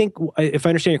 And I think if I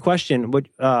understand your question,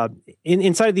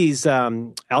 inside of these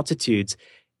altitudes,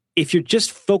 if you're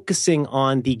just focusing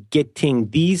on the getting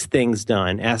these things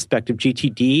done aspect of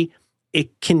GTD,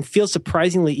 it can feel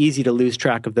surprisingly easy to lose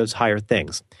track of those higher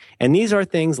things. And these are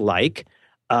things like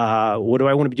What do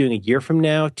I want to be doing a year from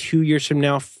now, 2 years from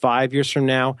now, 5 years from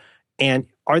now? And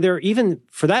are there even,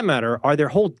 for that matter, are there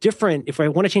whole different, if I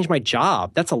want to change my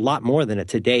job, that's a lot more than a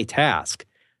today task.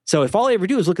 So if all I ever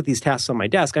do is look at these tasks on my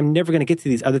desk, I'm never going to get to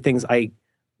these other things I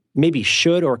maybe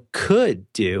should or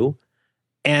could do.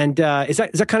 And is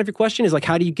that kind of your question? Is like,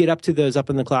 how do you get up to those up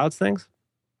in the clouds things?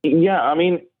 Yeah, I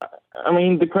mean,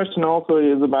 the question also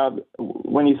is about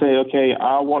when you say, okay,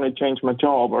 I want to change my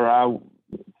job, or I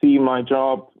see my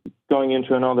job going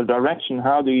into another direction.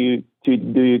 How do you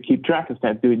keep track of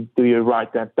that? Do you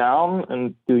write that down,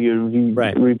 and do you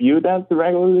review that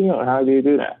regularly, or how do you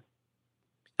do that?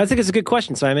 I think it's a good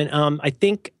question, Simon. I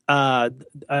think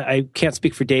I can't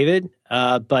speak for David,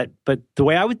 but the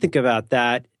way I would think about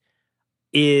that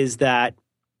is that,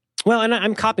 well, and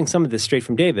I'm copying some of this straight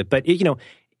from David, but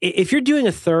if you're doing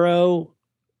a thorough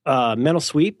mental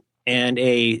sweep and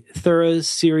a thorough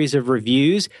series of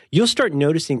reviews, you'll start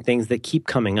noticing things that keep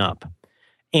coming up.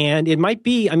 And it might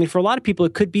be, for a lot of people,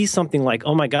 it could be something like,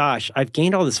 oh my gosh, I've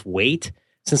gained all this weight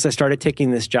since I started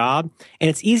taking this job. And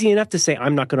it's easy enough to say,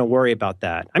 I'm not going to worry about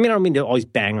that. I don't mean to always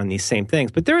bang on these same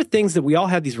things, but there are things that we all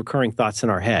have these recurring thoughts in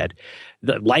our head,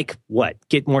 like what?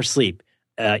 Get more sleep,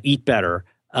 eat better.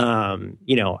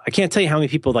 I can't tell you how many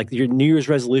people, like your New Year's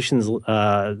resolutions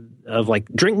of like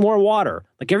drink more water.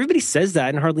 Like everybody says that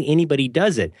and hardly anybody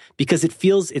does it because it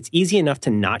feels it's easy enough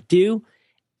to not do.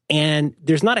 And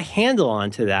there's not a handle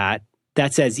onto that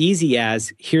that's as easy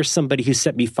as here's somebody who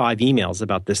sent me 5 emails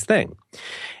about this thing.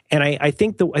 And I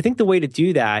think the way to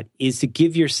do that is to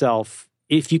give yourself,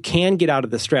 if you can get out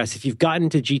of the stress, if you've gotten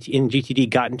to GTD,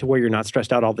 gotten to where you're not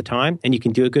stressed out all the time and you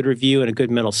can do a good review and a good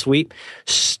mental sweep,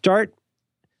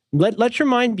 let your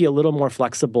mind be a little more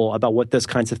flexible about what those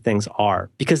kinds of things are,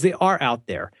 because they are out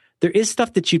there. There is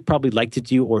stuff that you'd probably like to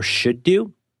do or should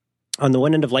do. On the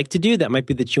one end of like to do, that might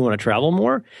be that you want to travel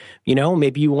more.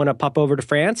 Maybe you want to pop over to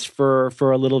France for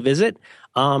a little visit.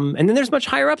 And then there's much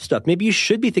higher up stuff. Maybe you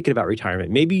should be thinking about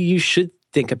retirement. Maybe you should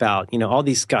think about, all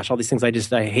these things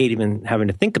I hate even having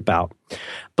to think about.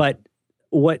 But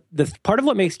part of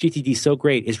what makes GTD so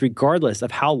great is regardless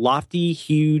of how lofty,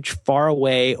 huge, far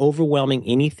away, overwhelming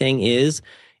anything is,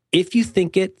 if you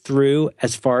think it through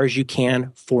as far as you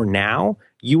can for now,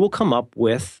 you will come up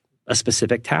with a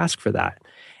specific task for that.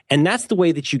 And that's the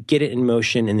way that you get it in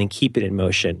motion and then keep it in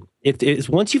motion.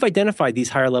 Once you've identified these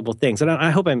higher level things, and I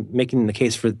hope I'm making the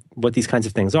case for what these kinds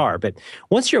of things are, but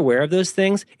once you're aware of those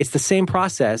things, it's the same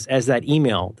process as that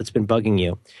email that's been bugging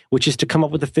you, which is to come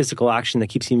up with a physical action that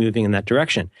keeps you moving in that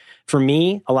direction. For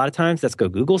me, a lot of times that's go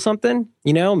Google something,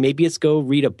 maybe it's go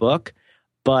read a book,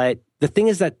 but the thing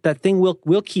is that thing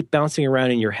will keep bouncing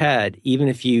around in your head, even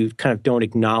if you kind of don't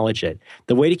acknowledge it.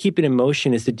 The way to keep it in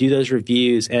motion is to do those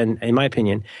reviews, and in my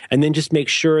opinion, and then just make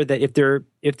sure that if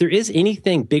there is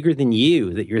anything bigger than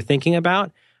you that you're thinking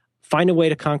about, find a way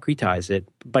to concretize it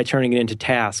by turning it into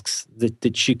tasks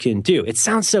that you can do. It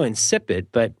sounds so insipid,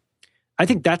 but I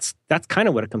think that's kind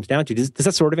of what it comes down to. Does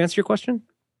that sort of answer your question?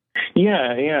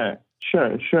 Yeah,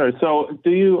 sure. So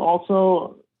do you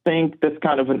also think that's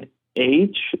kind of an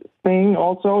age thing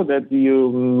also, that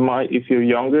you might, if you're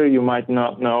younger, you might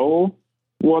not know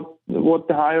what the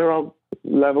higher up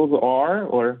levels are,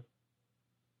 or?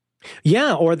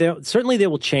 Yeah, or they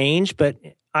will change, but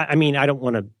I don't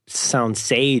want to sound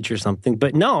sage or something,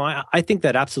 but no, I think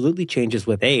that absolutely changes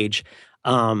with age.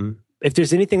 If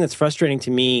there's anything that's frustrating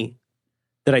to me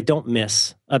that I don't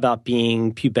miss about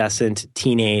being pubescent,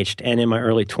 teenaged, and in my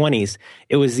early 20s,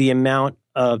 it was the amount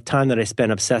of time that I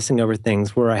spent obsessing over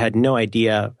things where I had no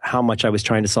idea how much I was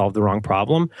trying to solve the wrong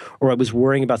problem, or I was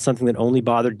worrying about something that only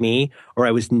bothered me, or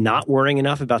I was not worrying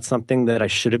enough about something that I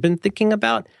should have been thinking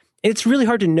about. And it's really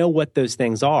hard to know what those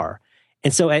things are.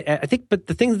 And so I think, but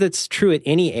the thing that's true at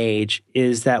any age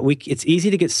is that it's easy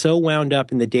to get so wound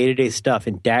up in the day-to-day stuff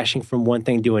and dashing from one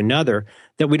thing to another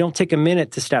that we don't take a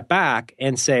minute to step back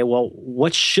and say, well,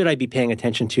 what should I be paying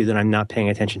attention to that I'm not paying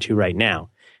attention to right now?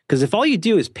 Because if all you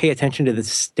do is pay attention to the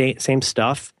same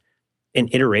stuff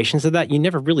and iterations of that, you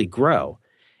never really grow.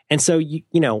 And so,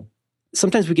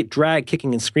 sometimes we get dragged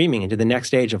kicking and screaming into the next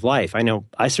stage of life. I know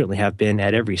I certainly have been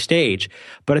at every stage.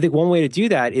 But I think one way to do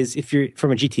that is, if you're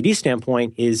from a GTD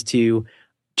standpoint, is to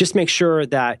just make sure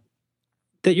that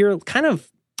you're kind of,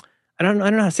 I don't know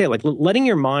how to say it, like letting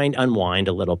your mind unwind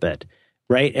a little bit.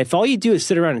 Right? If all you do is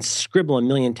sit around and scribble a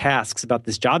million tasks about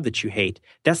this job that you hate,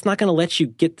 that's not going to let you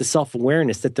get the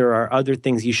self-awareness that there are other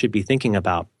things you should be thinking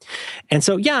about. And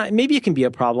so, yeah, maybe it can be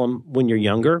a problem when you're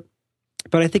younger,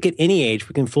 but I think at any age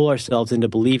we can fool ourselves into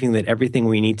believing that everything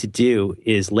we need to do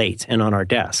is late and on our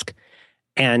desk.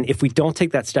 And if we don't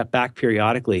take that step back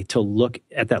periodically to look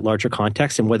at that larger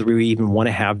context and whether we even want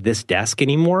to have this desk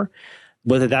anymore,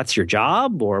 whether that's your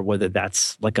job or whether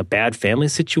that's like a bad family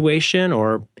situation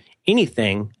or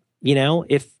anything,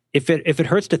 if it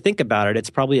hurts to think about it, it's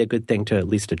probably a good thing to at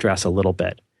least address a little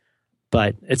bit.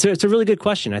 But it's a really good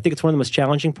question. I think it's one of the most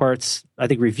challenging parts. I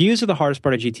think reviews are the hardest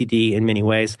part of GTD in many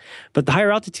ways, but the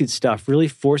higher altitude stuff really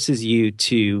forces you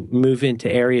to move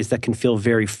into areas that can feel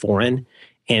very foreign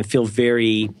and feel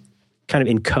very kind of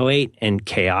inchoate and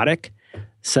chaotic.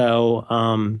 So,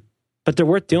 but they're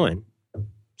worth doing.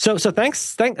 So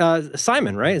thanks,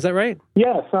 Simon, right? Is that right?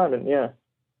 Yeah, Simon, yeah.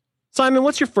 Simon,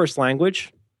 what's your first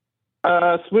language?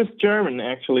 Swiss German,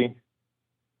 actually.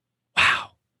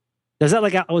 Wow. Is that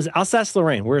like, was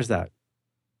Alsace-Lorraine? Where is that?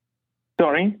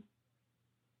 Sorry?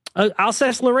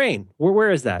 Alsace-Lorraine.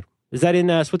 Where is that? Is that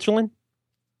in Switzerland?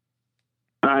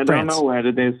 I don't know where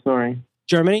it is, sorry.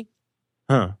 Germany?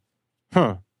 Huh.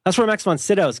 That's where Max von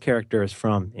Sydow's character is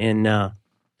from in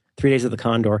 3 Days of the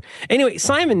Condor. Anyway,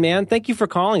 Simon, man, thank you for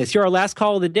calling us. You're our last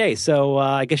call of the day, so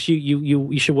I guess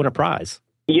you should win a prize.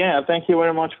 Yeah, thank you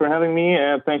very much for having me.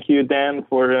 Thank you, Dan,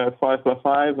 for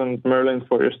 5+5, and Merlin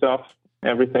for your stuff.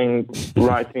 Everything,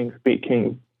 writing,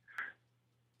 speaking.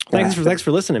 Thanks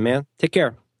for listening, man. Take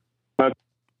care. What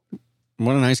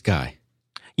a nice guy.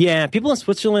 Yeah, people in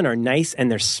Switzerland are nice and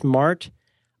they're smart.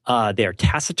 They're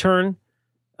taciturn.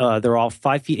 They're all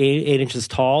 5 feet 8 inches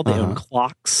tall. They own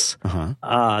clocks.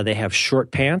 They have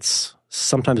short pants,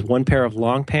 sometimes one pair of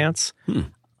long pants.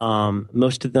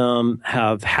 Most of them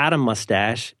have had a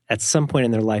mustache at some point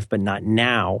in their life, but not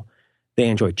now. They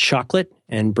enjoy chocolate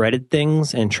and breaded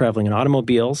things and traveling in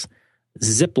automobiles,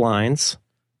 zip lines,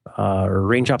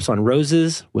 raindrops on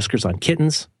roses, whiskers on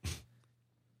kittens,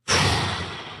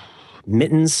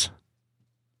 mittens,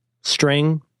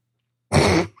 string.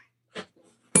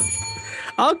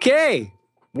 Okay.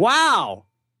 Wow.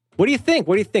 What do you think?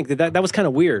 That was kind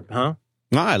of weird, huh?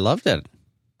 No, I loved it.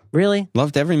 Really?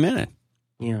 Loved every minute.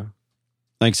 Yeah.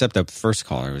 Except the first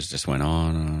caller just went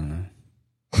on and on.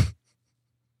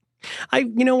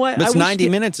 You know what? It's 90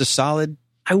 minutes of solid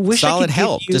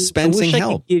help, dispensing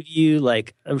help. I could give you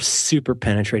like a super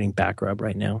penetrating back rub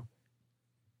right now.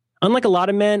 Unlike a lot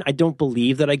of men, I don't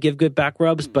believe that I give good back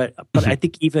rubs, but I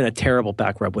think even a terrible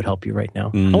back rub would help you right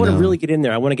now. I want to really get in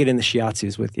there. I want to get in the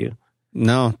shiatsus with you.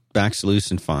 No, back's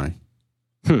loose and fine.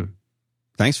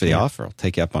 Thanks for the offer. I'll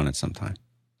take you up on it sometime.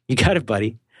 You got it,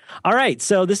 buddy. All right,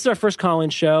 so this is our first call-in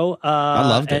show. I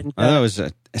loved it. I thought it was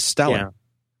stellar. Yeah.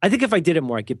 I think if I did it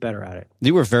more, I'd get better at it.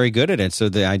 You were very good at it, so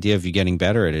the idea of you getting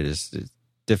better at it is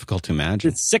difficult to imagine.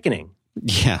 It's sickening.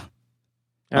 Yeah.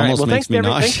 Almost makes me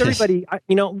nauseous. Thanks, everybody.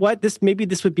 You know what? Maybe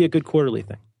this would be a good quarterly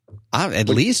thing. At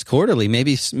least quarterly,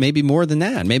 maybe more than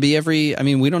that. Maybe we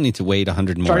don't need to wait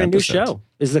 100 more Start a episodes. New show.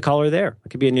 Is the caller there? It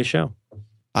could be a new show.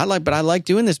 I like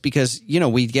doing this because,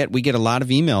 we get a lot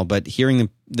of email, but hearing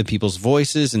the people's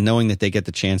voices and knowing that they get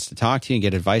the chance to talk to you and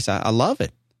get advice, I love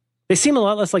it. They seem a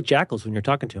lot less like jackals when you're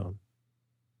talking to them.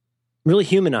 Really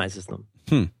humanizes them.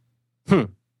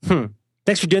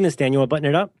 Thanks for doing this, Dan. You want to button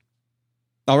it up?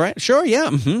 All right. Sure. Yeah.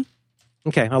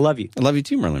 Okay. I love you. I love you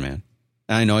too, Merlin, man.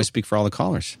 I know I speak for all the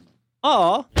callers.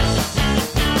 Aw.